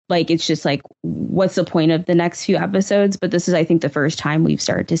like it's just like, what's the point of the next few episodes? But this is, I think, the first time we've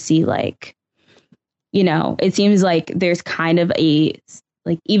started to see like, it seems like there's kind of a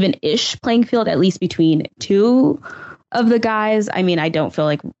like even-ish playing field, at least between 2 of the guys. I mean, I don't feel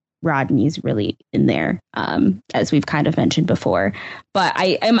like Rodney's really in there, as we've kind of mentioned before. But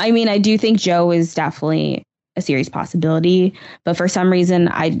I do think Joe is definitely a serious possibility. But for some reason,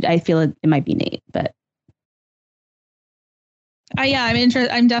 I feel it might be Nate. But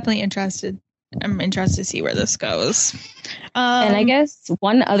I'm definitely interested. I'm interested to see where this goes. And I guess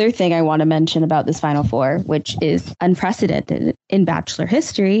one other thing I want to mention about this Final 4, which is unprecedented in Bachelor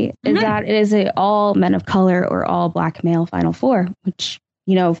history, is that it is a all men of color or all Black male Final 4, which,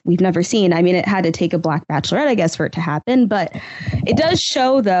 we've never seen. I mean, it had to take a Black Bachelorette, I guess, for it to happen. But it does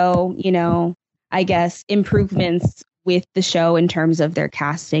show, though, I guess, improvements with the show in terms of their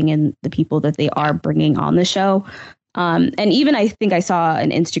casting and the people that they are bringing on the show. And even I think I saw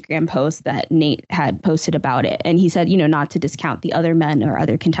an Instagram post that Nate had posted about it. And he said, not to discount the other men or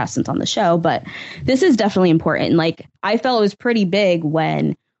other contestants on the show, but this is definitely important. Like, I felt it was pretty big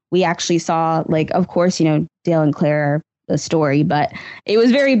when we actually saw, like, of course, Dale and Claire are the story, but it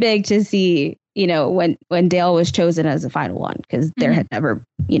was very big to see, when Dale was chosen as the final one, because there had never,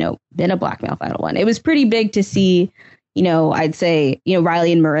 been a black male final one. It was pretty big to see, I'd say,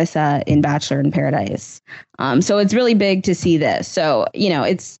 Riley and Marissa in Bachelor in Paradise. So it's really big to see this. So,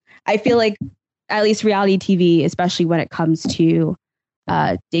 I feel like at least reality TV, especially when it comes to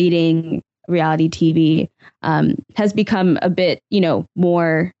dating reality TV, has become a bit,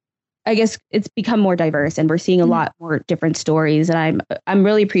 more, I guess it's become more diverse, and we're seeing a lot more different stories. And I'm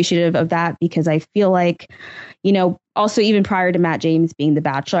really appreciative of that, because I feel like, also even prior to Matt James being the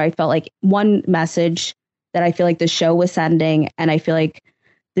Bachelor, I felt like one message that I feel like the show was sending, and I feel like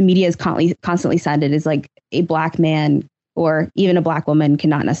the media is constantly sending, is like a black man or even a black woman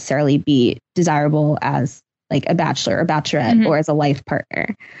cannot necessarily be desirable as like a bachelor or bachelorette or as a life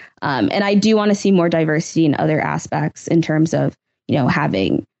partner. And I do want to see more diversity in other aspects in terms of,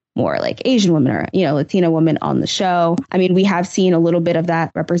 having more like Asian women or, Latina women on the show. I mean, we have seen a little bit of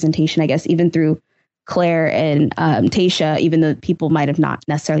that representation, I guess, even through Claire and Tayshia, even though people might have not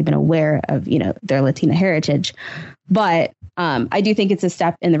necessarily been aware of, their Latina heritage. But I do think it's a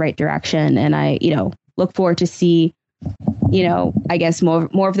step in the right direction. And I, look forward to see, I guess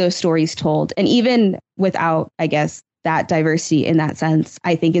more of those stories told. And even without, I guess, that diversity in that sense,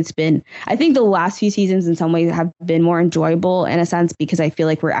 I think the last few seasons in some ways have been more enjoyable in a sense, because I feel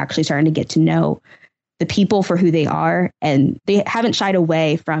like we're actually starting to get to know the people for who they are, and they haven't shied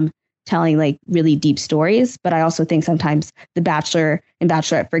away from telling like really deep stories. But I also think sometimes the Bachelor and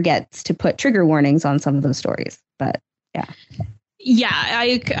Bachelorette forgets to put trigger warnings on some of those stories. But yeah. Yeah,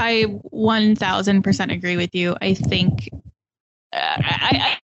 I 1000% agree with you. I think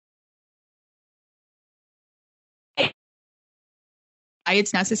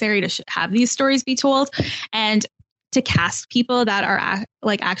it's necessary to have these stories be told, and to cast people that are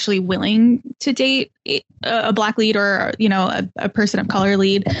like actually willing to date a black lead or, a person of color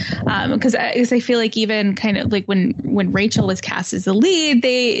lead. Because I feel like even kind of like when Rachel was cast as the lead,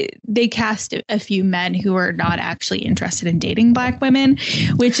 they cast a few men who are not actually interested in dating black women,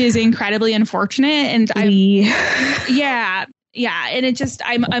 which is incredibly unfortunate. And yeah. And it just,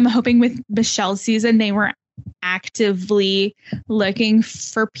 I'm hoping with Michelle's season, they were actively looking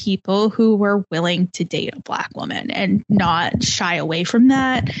for people who were willing to date a black woman and not shy away from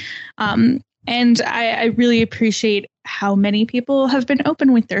that. And I really appreciate how many people have been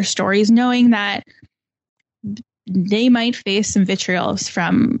open with their stories, knowing that they might face some vitriol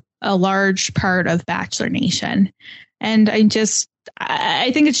from a large part of Bachelor Nation. And I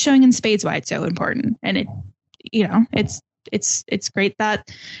think it's showing in spades why it's so important. And it's great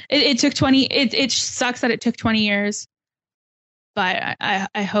that it took 20. It sucks that it took 20 years, but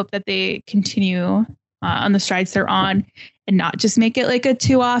I hope that they continue on the strides they're on, and not just make it like a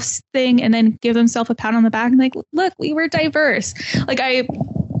 2-off thing and then give themselves a pat on the back and like, look, we were diverse. Like I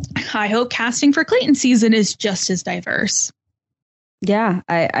hope casting for Clayton's season is just as diverse. Yeah,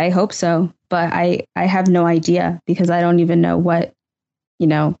 I hope so, but I have no idea, because I don't even know what.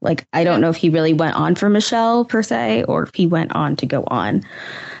 I don't know if he really went on for Michelle per se, or if he went on to go on.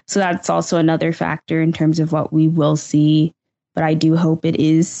 So that's also another factor in terms of what we will see. But I do hope it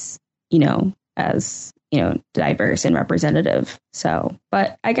is, as, diverse and representative. So,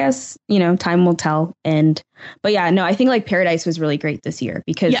 but I guess, time will tell. But yeah, no, I think like Paradise was really great this year,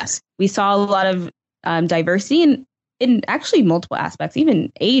 because we saw a lot of diversity in actually multiple aspects,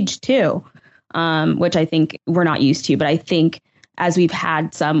 even age too, which I think we're not used to. But I think as we've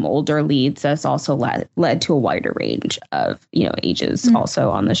had some older leads, that's also led to a wider range of, ages also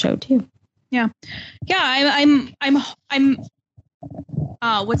on the show too. Yeah. I'm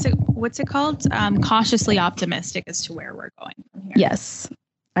what's it called? Cautiously optimistic as to where we're going from here. Yes,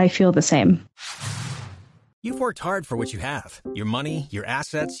 I feel the same. You've worked hard for what you have. Your money, your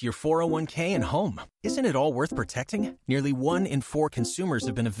assets, your 401k, and home. Isn't it all worth protecting? Nearly 1 in 4 consumers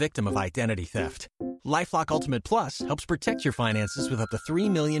have been a victim of identity theft. LifeLock Ultimate Plus helps protect your finances with up to $3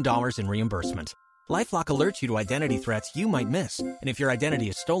 million in reimbursement. LifeLock alerts you to identity threats you might miss. And if your identity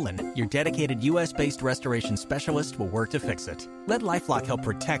is stolen, your dedicated U.S.-based restoration specialist will work to fix it. Let LifeLock help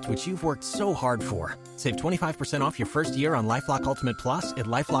protect what you've worked so hard for. Save 25% off your first year on LifeLock Ultimate Plus at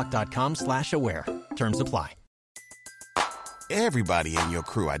LifeLock.com/aware. Terms apply. Everybody in your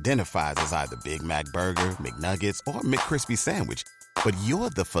crew identifies as either Big Mac Burger, McNuggets, or McCrispy Sandwich. But you're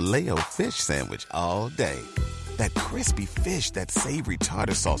the Filet-O-Fish Sandwich all day. That crispy fish, that savory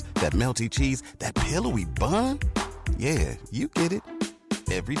tartar sauce, that melty cheese, that pillowy bun. Yeah, you get it.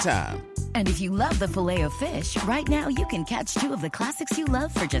 Every time. And if you love the Filet-O-Fish, right now you can catch 2 of the classics you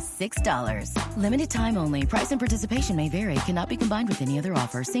love for just $6. Limited time only. Price and participation may vary. Cannot be combined with any other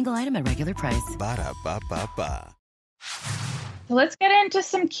offer. Single item at regular price. Ba-da-ba-ba-ba. So let's get into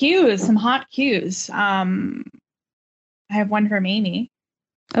some cues, some hot cues. I have one from Amy.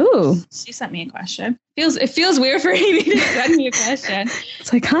 Oh, she sent me a question. It feels weird for Amy to send me a question.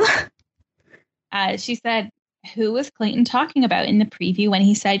 It's like, huh? She said, who was Clayton talking about in the preview when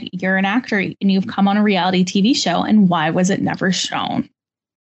he said, you're an actor and you've come on a reality TV show, and why was it never shown?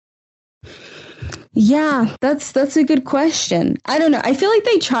 Yeah, that's a good question. I don't know. I feel like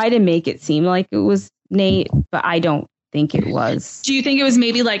they try to make it seem like it was Nate, but I don't think it was. Do you think it was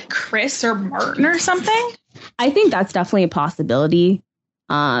maybe like Chris or Martin or something? I think that's definitely a possibility.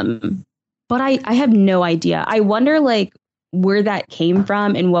 But I have no idea. I wonder like where that came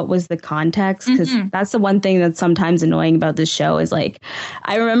from and what was the context, because that's the one thing that's sometimes annoying about this show is like,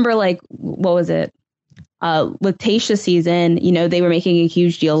 I remember like, what was it? With Tayshia's season, you know, they were making a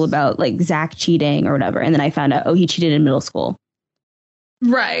huge deal about like Zach cheating or whatever. And then I found out, oh, he cheated in middle school.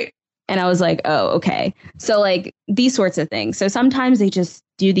 Right. And I was like, oh, okay. So like these sorts of things. So sometimes they just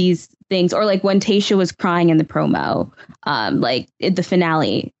do these things, or like when Tayshia was crying in the promo, like at the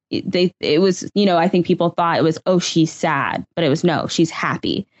finale, it was, you know, I think people thought it was, oh, she's sad, but it was, no, she's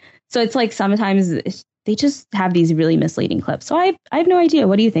happy. So it's like sometimes they just have these really misleading clips. So I have no idea.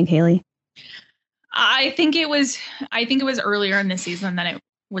 What do you think, Haley? I think it was earlier in the season than it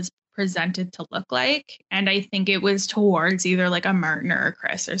was presented to look like. And I think it was towards either like a Martin or a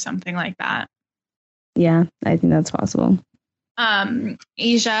Chris or something like that. Yeah, I think that's possible.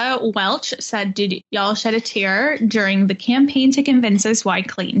 Asia Welch said, did y'all shed a tear during the campaign to convince us why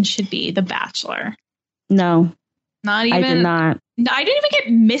Clayton should be the Bachelor? No. Not even. I did not. I didn't even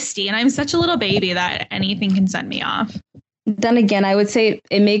get misty, and I'm such a little baby that anything can send me off. Then again, I would say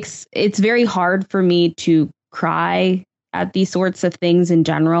it's very hard for me to cry at these sorts of things in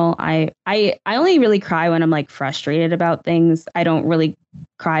general. I only really cry when I'm like frustrated about things. I don't really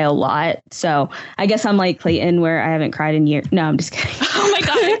cry a lot. So I guess I'm like Clayton, where I haven't cried in years. No, I'm just kidding. Oh my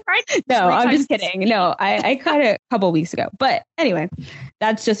God. I cried. No, I'm just kidding. No, I cried a couple weeks ago. But anyway,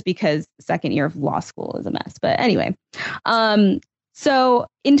 that's just because second year of law school is a mess. But anyway, so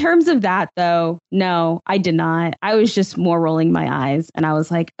in terms of that, though, no, I did not. I was just more rolling my eyes, and I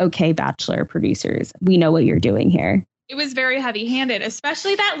was like, okay, Bachelor producers, we know what you're doing here. It was very heavy-handed,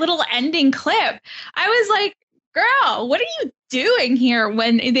 especially that little ending clip. I was like, girl, what are you doing here?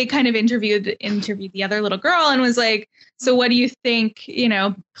 When they kind of interviewed the other little girl and was like, so what do you think, you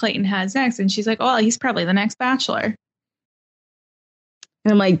know, Clayton has next? And she's like, oh, he's probably the next Bachelor.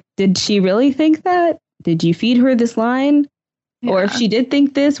 And I'm like, did she really think that? Did you feed her this line? Yeah. Or if she did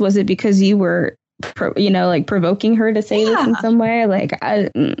think this, was it because you were, provoking her to say this in some way? Like,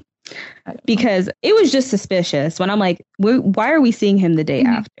 because it was just suspicious when I'm like, why are we seeing him the day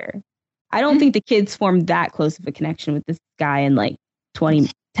after? I don't think the kids formed that close of a connection with this guy in like 10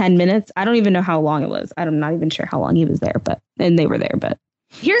 minutes. I don't even know how long it was. I'm not even sure how long he was there, and they were there. But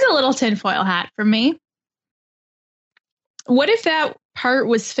here's a little tinfoil hat from me. What if that part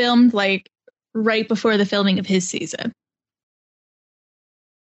was filmed like right before the filming of his season?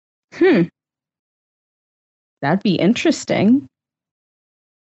 That'd be interesting.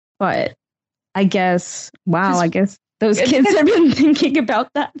 But I guess, I guess those kids have been thinking about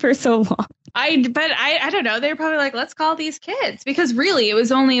that for so long. I don't know. They're probably like, let's call these kids, because really it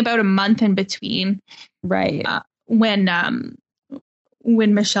was only about a month in between. Right. When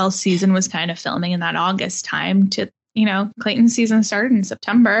Michelle's season was kind of filming in that August time to, you know, Clayton's season started in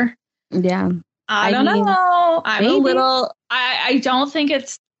September. Yeah. I don't know. I'm maybe. A little, I don't think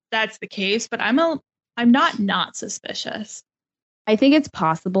that's the case, but I'm not suspicious. I think it's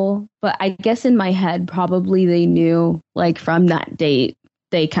possible, but I guess in my head, probably they knew, like, from that date,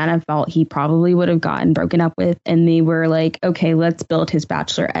 they kind of felt he probably would have gotten broken up with, and they were like, okay, let's build his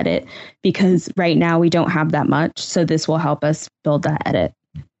Bachelor edit, because right now we don't have that much, so this will help us build that edit.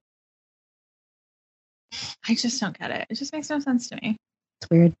 I just don't get it. It just makes no sense to me. It's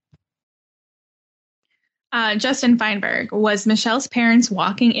weird. Justin Feinberg, was Michelle's parents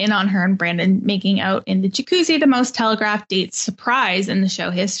walking in on her and Brandon making out in the jacuzzi the most telegraphed date surprise in the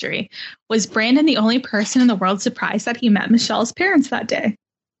show history? Was Brandon the only person in the world surprised that he met Michelle's parents that day?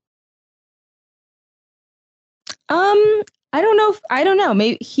 I don't know.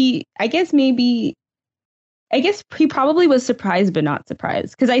 Maybe he probably was surprised, but not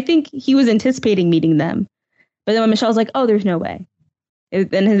surprised, because I think he was anticipating meeting them. But then when Michelle's like, oh, there's no way.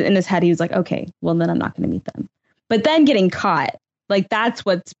 In his head, he was like, okay, well, then I'm not going to meet them. But then getting caught, like, that's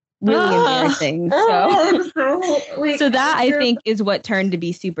what's really embarrassing. So that I think is what turned to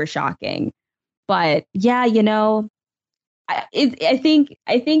be super shocking. But yeah, you know, I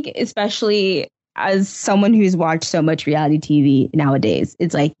think especially as someone who's watched so much reality TV nowadays,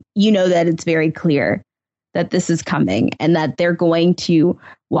 it's like, you know, that it's very clear that this is coming and that they're going to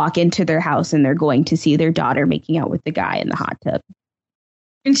walk into their house and they're going to see their daughter making out with the guy in the hot tub.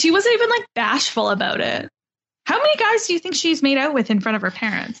 And she wasn't even like bashful about it. How many guys do you think she's made out with in front of her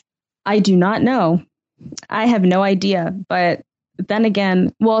parents? I do not know. I have no idea. But then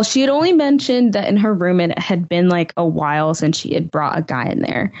again, well, she had only mentioned that in her room it had been like a while since she had brought a guy in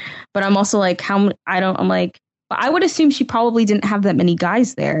there. But I'm also like, I would assume she probably didn't have that many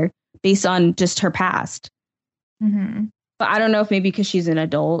guys there based on just her past. Mm-hmm. But I don't know if maybe because she's an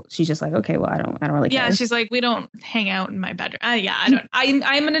adult, she's just like, okay, well, I don't really care. Yeah, she's like, we don't hang out in my bedroom.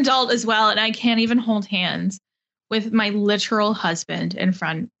 I'm an adult as well, and I can't even hold hands with my literal husband in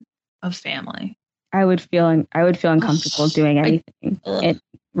front of family. I would feel uncomfortable doing anything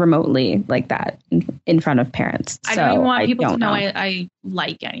remotely like that in front of parents. I don't even want people to know I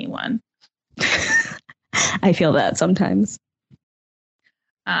like anyone. I feel that sometimes.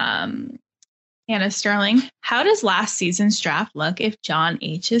 Hannah Sterling, how does last season's draft look if John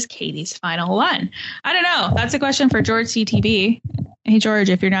H is Katie's final one? I don't know. That's a question for George CTB. Hey, George,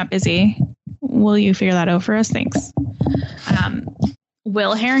 if you're not busy, will you figure that out for us? Thanks.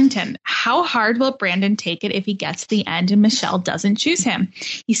 Will Harrington, how hard will Brandon take it if he gets to the end and Michelle doesn't choose him?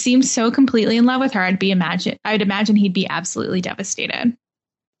 He seems so completely in love with her. I'd imagine he'd be absolutely devastated.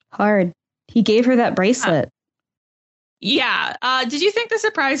 Hard. He gave her that bracelet. Yeah. Did you think the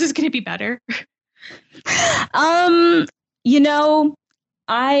surprise was going to be better? You know,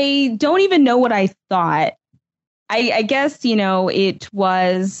 I don't even know what I thought. I guess, you know, it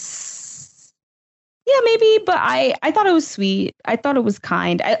was, yeah, maybe, but I thought it was sweet. I thought it was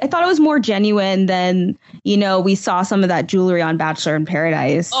kind. I thought it was more genuine than, you know, we saw some of that jewelry on Bachelor in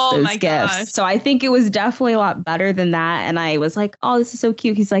Paradise. Oh, those my gifts. gosh. So I think it was definitely a lot better than that. And I was like, oh, this is so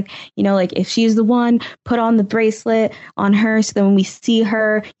cute. He's like, you know, like if she's the one, put on the bracelet on her. So then when we see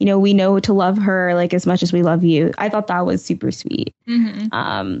her, you know, we know to love her like as much as we love you. I thought that was super sweet.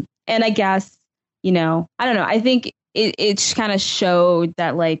 Mm-hmm. And I guess, you know, I don't know. I think it kind of showed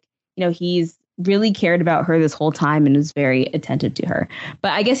that, like, you know, he's really cared about her this whole time and was very attentive to her.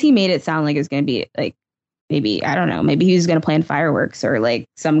 But I guess he made it sound like it was going to be like, maybe, I don't know, maybe he was going to plan fireworks or like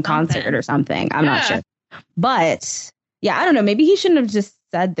some concert or something. I'm not sure. But yeah, I don't know. Maybe he shouldn't have just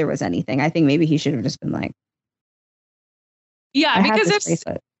said there was anything. I think maybe he should have just been like, yeah, because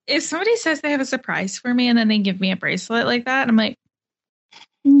if somebody says they have a surprise for me and then they give me a bracelet like that, I'm like,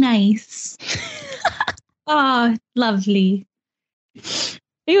 nice. Oh, lovely.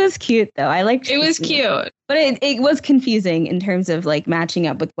 It was cute, though. I liked it. It was cute. But it was confusing in terms of like matching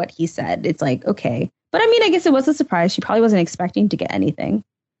up with what he said. It's like, okay. But I mean, I guess it was a surprise. She probably wasn't expecting to get anything.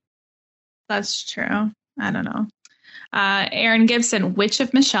 That's true. I don't know. Aaron Gibson, which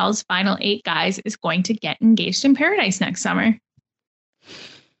of Michelle's final 8 guys is going to get engaged in Paradise next summer?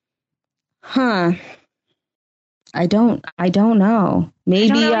 Huh. I don't know.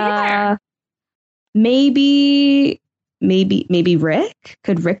 Maybe Rick?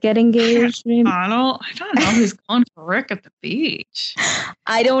 Could Rick get engaged? I don't know who's going for Rick at the beach.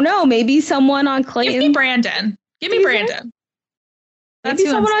 I don't know. Maybe someone on Clayton. Give me Brandon. Maybe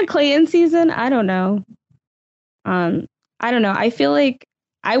someone on Clayton season. I don't know. I don't know. I feel like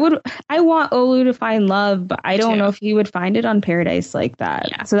I want Olu to find love, but I don't know if he would find it on Paradise like that.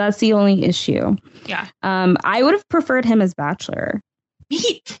 Yeah. So that's the only issue. Yeah. I would have preferred him as Bachelor.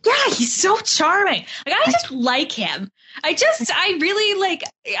 He's so charming. Like, I just like him. I really like,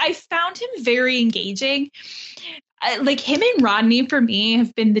 I found him very engaging. Like him and Rodney for me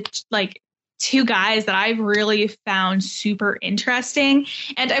have been the like 2 guys that I've really found super interesting.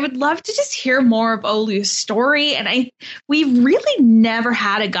 And I would love to just hear more of Olu's story. And we've really never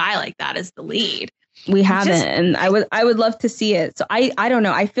had a guy like that as the lead. We haven't. And I would love to see it. So I don't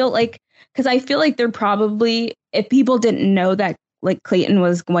know. I feel like they're probably, if people didn't know that like Clayton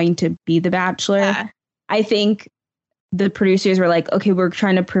was going to be the Bachelor, I think the producers were like, okay, we're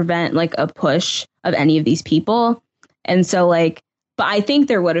trying to prevent like a push of any of these people. And so like, but I think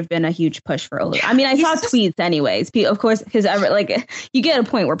there would have been a huge push for Olu. I mean, I saw tweets anyways, of course, because like you get a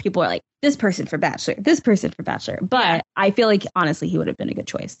point where people are like, this person for Bachelor. But I feel like honestly, he would have been a good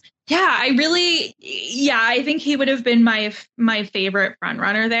choice. Yeah, I think he would have been my favorite front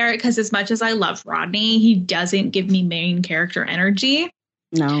runner there, because as much as I love Rodney, he doesn't give me main character energy.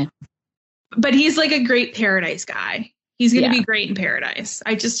 No. But he's like a great Paradise guy. He's going to be great in Paradise.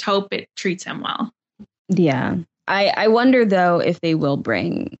 I just hope it treats him well. Yeah. I wonder, though, if they will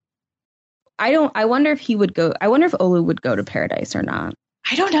bring I wonder if he would go. I wonder if Olu would go to Paradise or not.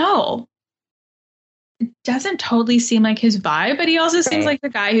 I don't know. It doesn't totally seem like his vibe, but he also seems like the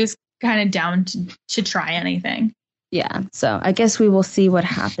guy who's kind of down to try anything. Yeah. So I guess we will see what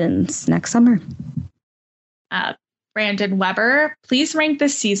happens next summer. Brandon Weber, please rank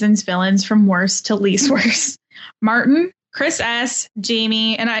this season's villains from worst to least worst. Martin, Chris S.,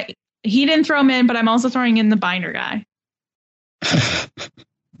 Jamie, and he didn't throw him in, but I'm also throwing in the binder guy.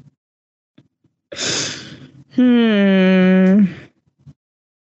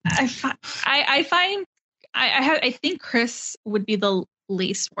 I think Chris would be the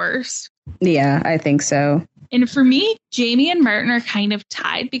least worst. Yeah, I think so. And for me, Jamie and Martin are kind of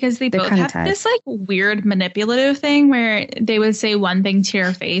tied because they're both have this like weird manipulative thing where they would say one thing to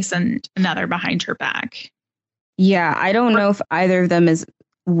your face and another behind your back. Yeah, I don't know if either of them is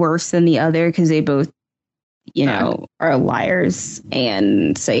worse than the other because they both, are liars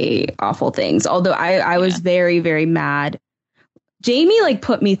and say awful things. Although I was very, very mad. Jamie like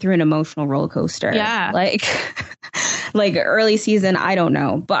put me through an emotional roller coaster. Yeah. Like early season, I don't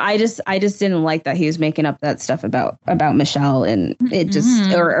know. But I just didn't like that he was making up that stuff about Michelle and it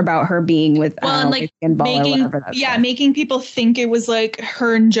just or about her being with making people think it was like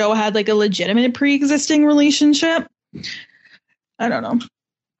her and Joe had like a legitimate pre-existing relationship. I don't know.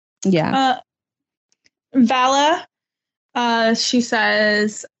 Yeah. Vala, she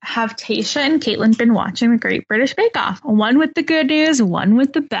says, have Tayshia and Caitlin been watching the Great British Bake Off? One with the good news, one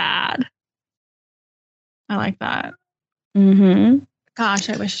with the bad. I like that. Mm-hmm. Gosh,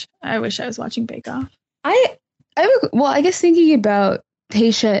 I wish I was watching Bake Off. I guess thinking about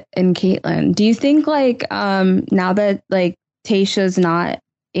Tayshia and Caitlin, do you think like now that like Tayshia's not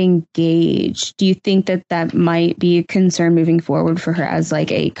engaged, do you think that might be a concern moving forward for her as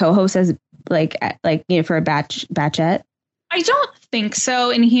like a co-host as like for a batchette? I don't think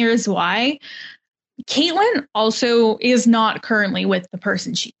so, and here's why. Caitlin also is not currently with the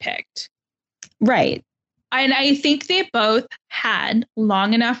person she picked. Right. And I think they both had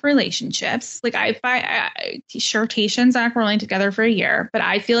long enough relationships. Like sure, Tayshia and Zach were only together for a year, but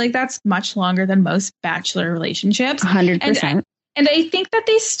I feel like that's much longer than most Bachelor relationships. 100%. And I think that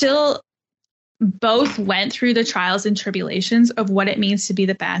they still both went through the trials and tribulations of what it means to be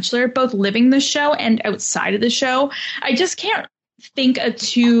the Bachelor, both living the show and outside of the show. I just can't think of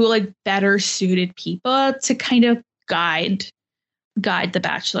two like better suited people to kind of guide the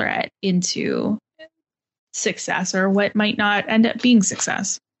Bachelorette into success or what might not end up being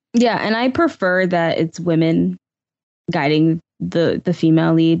success. Yeah, and I prefer that it's women guiding the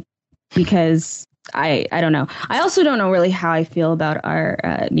female lead because I don't know. I also don't know really how I feel about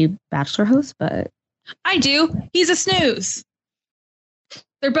our new Bachelor host, but I do. He's a snooze.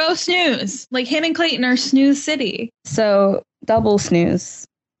 They're both snooze. Like him and Clayton are snooze city. So double snooze.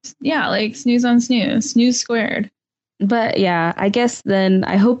 Yeah, like snooze on snooze. Snooze squared. But yeah, I guess then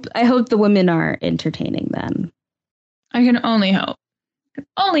I hope the women are entertaining then. I can only hope.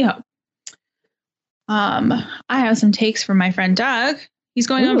 I have some takes from my friend Doug. He's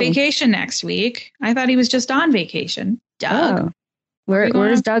going on vacation next week. I thought he was just on vacation. Doug. Oh.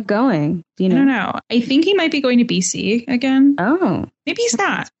 Where's Doug going? Do you know? I don't know. I think he might be going to BC again. Oh. Maybe he's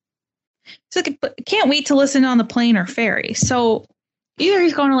not. So can't wait to listen on the plane or ferry. So either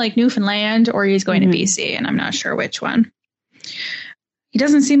he's going to like Newfoundland or he's going to BC, and I'm not sure which one. He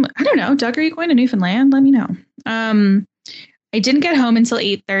doesn't seem, I don't know. Doug, are you going to Newfoundland? Let me know. I didn't get home until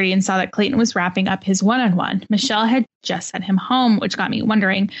 8:30 and saw that Clayton was wrapping up his one-on-one. Michelle had just sent him home, which got me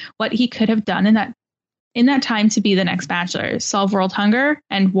wondering what he could have done in that time to be the next Bachelor. Solve world hunger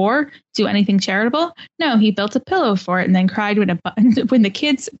and war? Do anything charitable? No, he built a pillow for it and then cried when the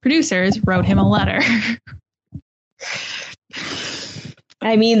kids' producers wrote him a letter.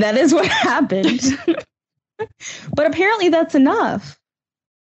 I mean, that is what happened. But apparently that's enough.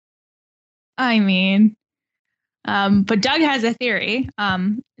 I mean, but Doug has a theory.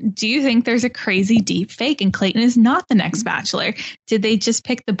 Do you think there's a crazy deep fake and Clayton is not the next Bachelor? Did they just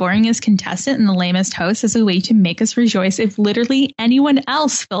pick the boringest contestant and the lamest host as a way to make us rejoice if literally anyone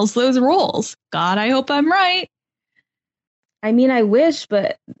else fills those roles? God, I hope I'm right. I mean, I wish,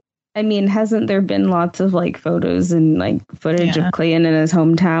 but I mean, hasn't there been lots of like photos and like footage of Clayton in his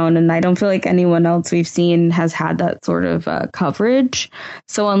hometown? And I don't feel like anyone else we've seen has had that sort of coverage.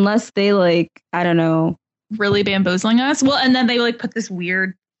 So unless they like, I don't know, really bamboozling us. Well, and then they like put this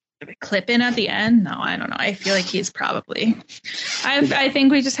weird clip in at the end. No, I don't know. I feel like he's probably, I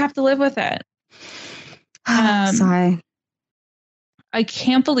think we just have to live with it. Sigh. I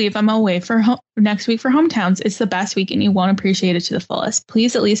can't believe I'm away for next week for hometowns. It's the best week and you won't appreciate it to the fullest.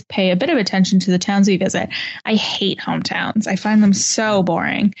 Please at least pay a bit of attention to the towns we visit. I hate hometowns. I find them so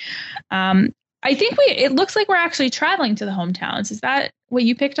boring. I think it looks like we're actually traveling to the hometowns. Is that what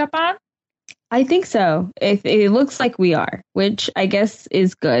you picked up on? I think so. It looks like we are, which I guess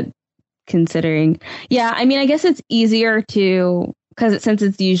is good considering. Yeah, I mean, I guess it's easier to, because since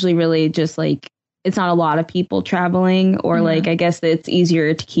it's usually really just like, it's not a lot of people traveling, or like, I guess it's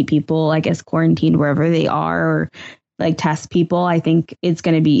easier to keep people, I guess, quarantined wherever they are, or like test people. I think it's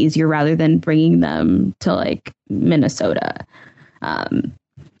going to be easier rather than bringing them to like Minnesota.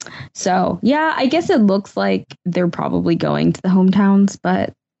 So, yeah, I guess it looks like they're probably going to the hometowns,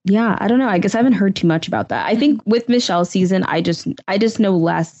 but yeah, I don't know. I guess I haven't heard too much about that. I think with Michelle's season, I just know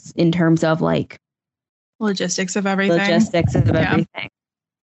less in terms of like logistics of everything.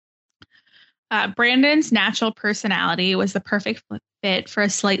 Brandon's natural personality was the perfect fit for a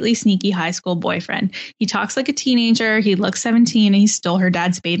slightly sneaky high school boyfriend. He talks like a teenager. He looks 17 and he stole her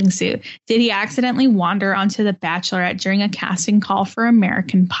dad's bathing suit. Did he accidentally wander onto The Bachelorette during a casting call for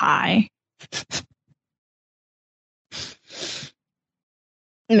American Pie?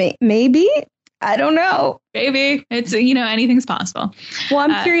 Maybe. I don't know. Maybe. It's, anything's possible. Well,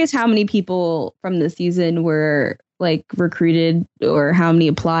 I'm curious how many people from the season were like recruited, or how many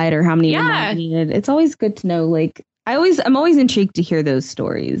applied, or how many were nominated. It's always good to know. Like, I'm always intrigued to hear those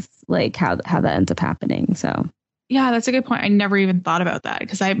stories, like how that ends up happening. So yeah, that's a good point. I never even thought about that,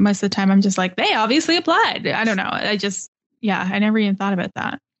 because most of the time I'm just like, they obviously applied. I don't know. I never even thought about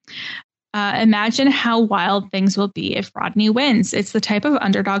that. Imagine how wild things will be if Rodney wins. It's the type of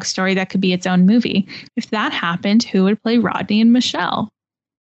underdog story that could be its own movie. If that happened, who would play Rodney and Michelle?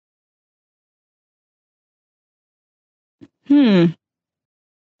 I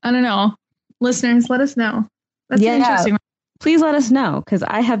don't know. Listeners, let us know. That's interesting. Please let us know, because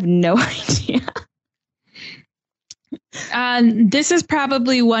I have no idea. This is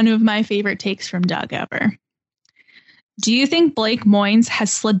probably one of my favorite takes from Doug ever. Do you think Blake Moynes has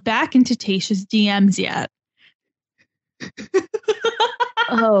slid back into Tayshia's DMs yet?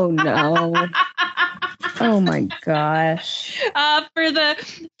 Oh no. Oh my gosh. For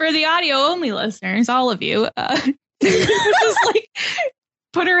the audio only listeners, all of you, just like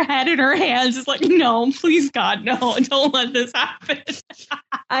put her head in her hands, just like, no, please God, no, don't let this happen.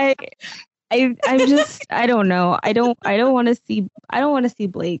 I'm just, I don't know. I don't want to see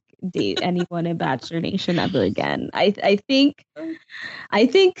Blake date anyone in Bachelor Nation ever again. I think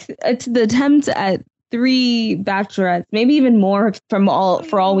it's the attempt at 3 bachelorettes, maybe even more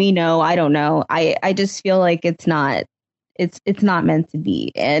for all we know. I don't know. I just feel like it's not meant to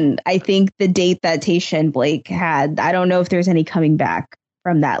be. And I think the date that Tayshia and Blake had, I don't know if there's any coming back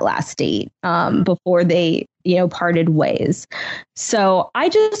from that last date before they, parted ways. So I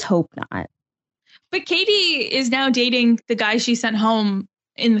just hope not. But Katie is now dating the guy she sent home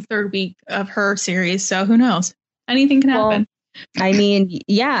in the 3rd week of her series. So who knows? Anything can happen. I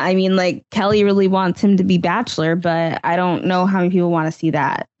mean, like Kelly really wants him to be Bachelor, but I don't know how many people want to see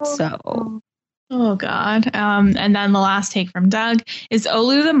that. So. Oh, God. And then the last take from Doug is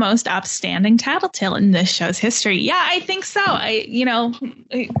Olu the most upstanding tattletale in this show's history. Yeah, I think so.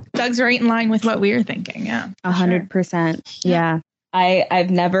 Doug's right in line with what we were thinking. Yeah. 100%. Yeah. I've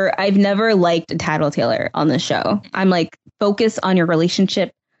never liked a tattletaler on the show. I'm like, focus on your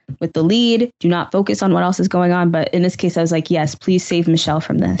relationship with the lead. Do not focus on what else is going on. But in this case, I was like, yes, please save Michelle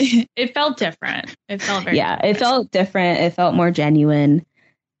from this. It felt different. It felt very different. It felt different. It felt more genuine.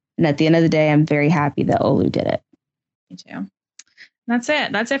 And at the end of the day, I'm very happy that Olu did it. Me too. That's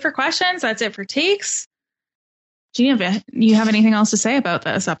it. That's it for questions. That's it for takes. Gina, you have anything else to say about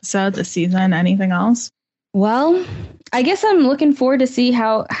this episode, this season? Anything else? Well, I guess I'm looking forward to see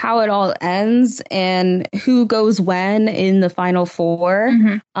how it all ends and who goes when in the final 4.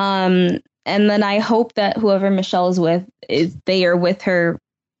 Mm-hmm. And then I hope that whoever Michelle is with, they are with her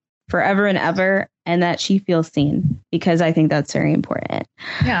forever and ever, and that she feels seen, because I think that's very important.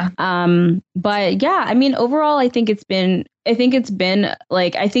 Yeah. But yeah, I mean, overall, I think Michelle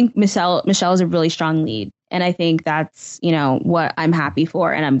is a really strong lead. And I think that's, what I'm happy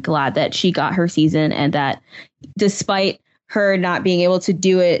for. And I'm glad that she got her season, and that despite her not being able to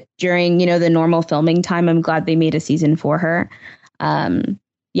do it during, the normal filming time, I'm glad they made a season for her.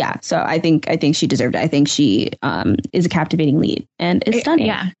 Yeah. So I think she deserved it. I think she is a captivating lead, and is stunning.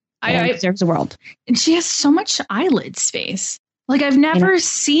 Yeah. I deserves the world. And she has so much eyelid space. Like, I've never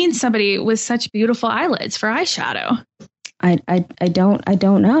seen somebody with such beautiful eyelids for eyeshadow. I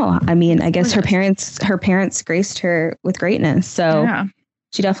don't know. I mean, I guess her parents graced her with greatness, so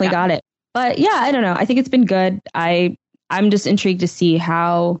she definitely got it. But yeah, I don't know. I think it's been good. I I'm just intrigued to see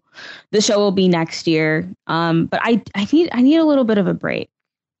how the show will be next year. But I need a little bit of a break.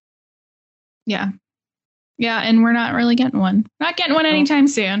 Yeah. Yeah. And we're not really getting one. Not getting one anytime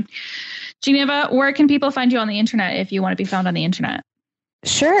soon. Geneva, where can people find you on the internet if you want to be found on the internet?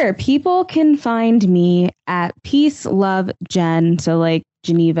 Sure. People can find me at Peace Love Jen. So like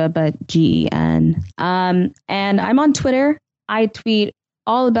Geneva, but GEN. And I'm on Twitter. I tweet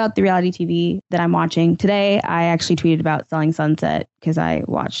all about the reality TV that I'm watching. Today, I actually tweeted about Selling Sunset because I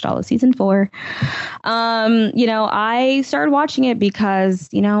watched all of season 4. I started watching it because,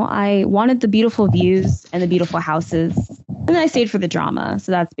 I wanted the beautiful views and the beautiful houses. And then I stayed for the drama.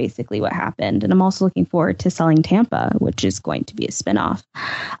 So that's basically what happened. And I'm also looking forward to Selling Tampa, which is going to be a spinoff.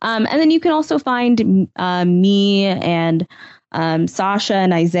 And then you can also find me and Sasha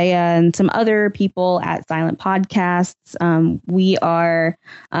and Isaiah and some other people at Silent Podcasts. We are,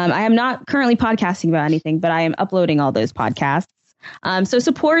 I am not currently podcasting about anything, but I am uploading all those podcasts. So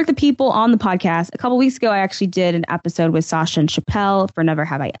support the people on the podcast. A couple weeks ago, I actually did an episode with Sasha and Chappelle for Never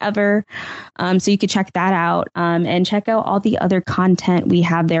Have I Ever. So you could check that out and check out all the other content we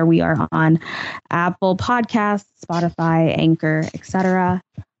have there. We are on Apple Podcasts, Spotify, Anchor, etc.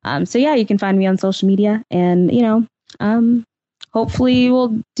 So yeah, you can find me on social media and, hopefully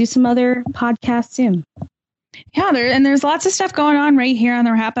we'll do some other podcasts soon. Yeah, there's lots of stuff going on right here on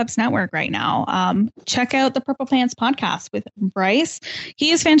the Wrap Ups Network right now. Check out the Purple Pants podcast with Bryce.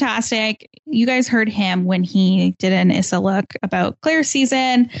 He is fantastic. You guys heard him when he did an Issa look about Claire's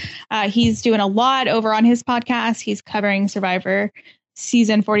season. He's doing a lot over on his podcast. He's covering Survivor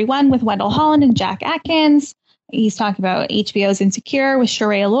season 41 with Wendell Holland and Jack Atkins. He's talking about HBO's Insecure with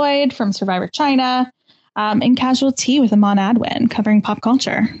Sheree Lloyd from Survivor China. And Casual Tea with Amon Adwin covering pop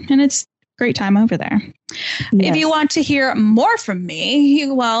culture. And it's a great time over there. Yes. If you want to hear more from me,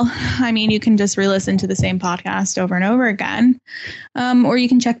 you can just re-listen to the same podcast over and over again. Or you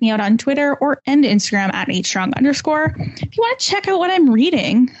can check me out on Twitter and Instagram at @strong_. If you want to check out what I'm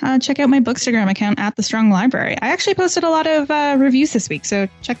reading, check out my Bookstagram account at The Strong Library. I actually posted a lot of reviews this week, so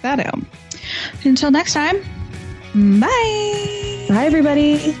check that out. Until next time, bye. Bye,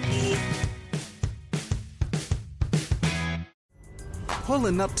 everybody.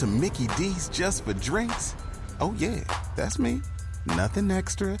 Pulling up to Mickey D's just for drinks? Oh yeah, that's me. Nothing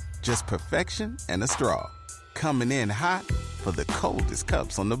extra, just perfection and a straw. Coming in hot for the coldest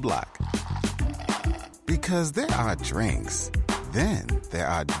cups on the block. Because there are drinks. Then there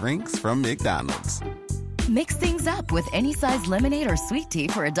are drinks from McDonald's. Mix things up with any size lemonade or sweet tea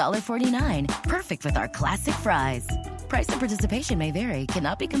for $1.49. Perfect with our classic fries. Price and participation may vary.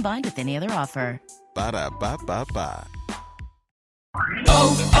 Cannot be combined with any other offer. Ba-da-ba-ba-ba.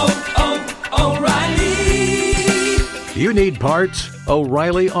 O'Reilly. You need parts?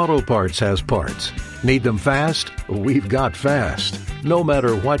 O'Reilly Auto Parts has parts. Need them fast? We've got fast. No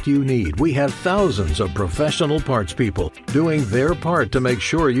matter what you need, we have thousands of professional parts people doing their part to make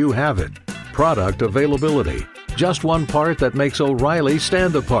sure you have it. Product availability. Just one part that makes O'Reilly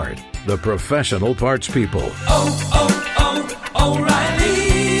stand apart. The professional parts people. O'Reilly.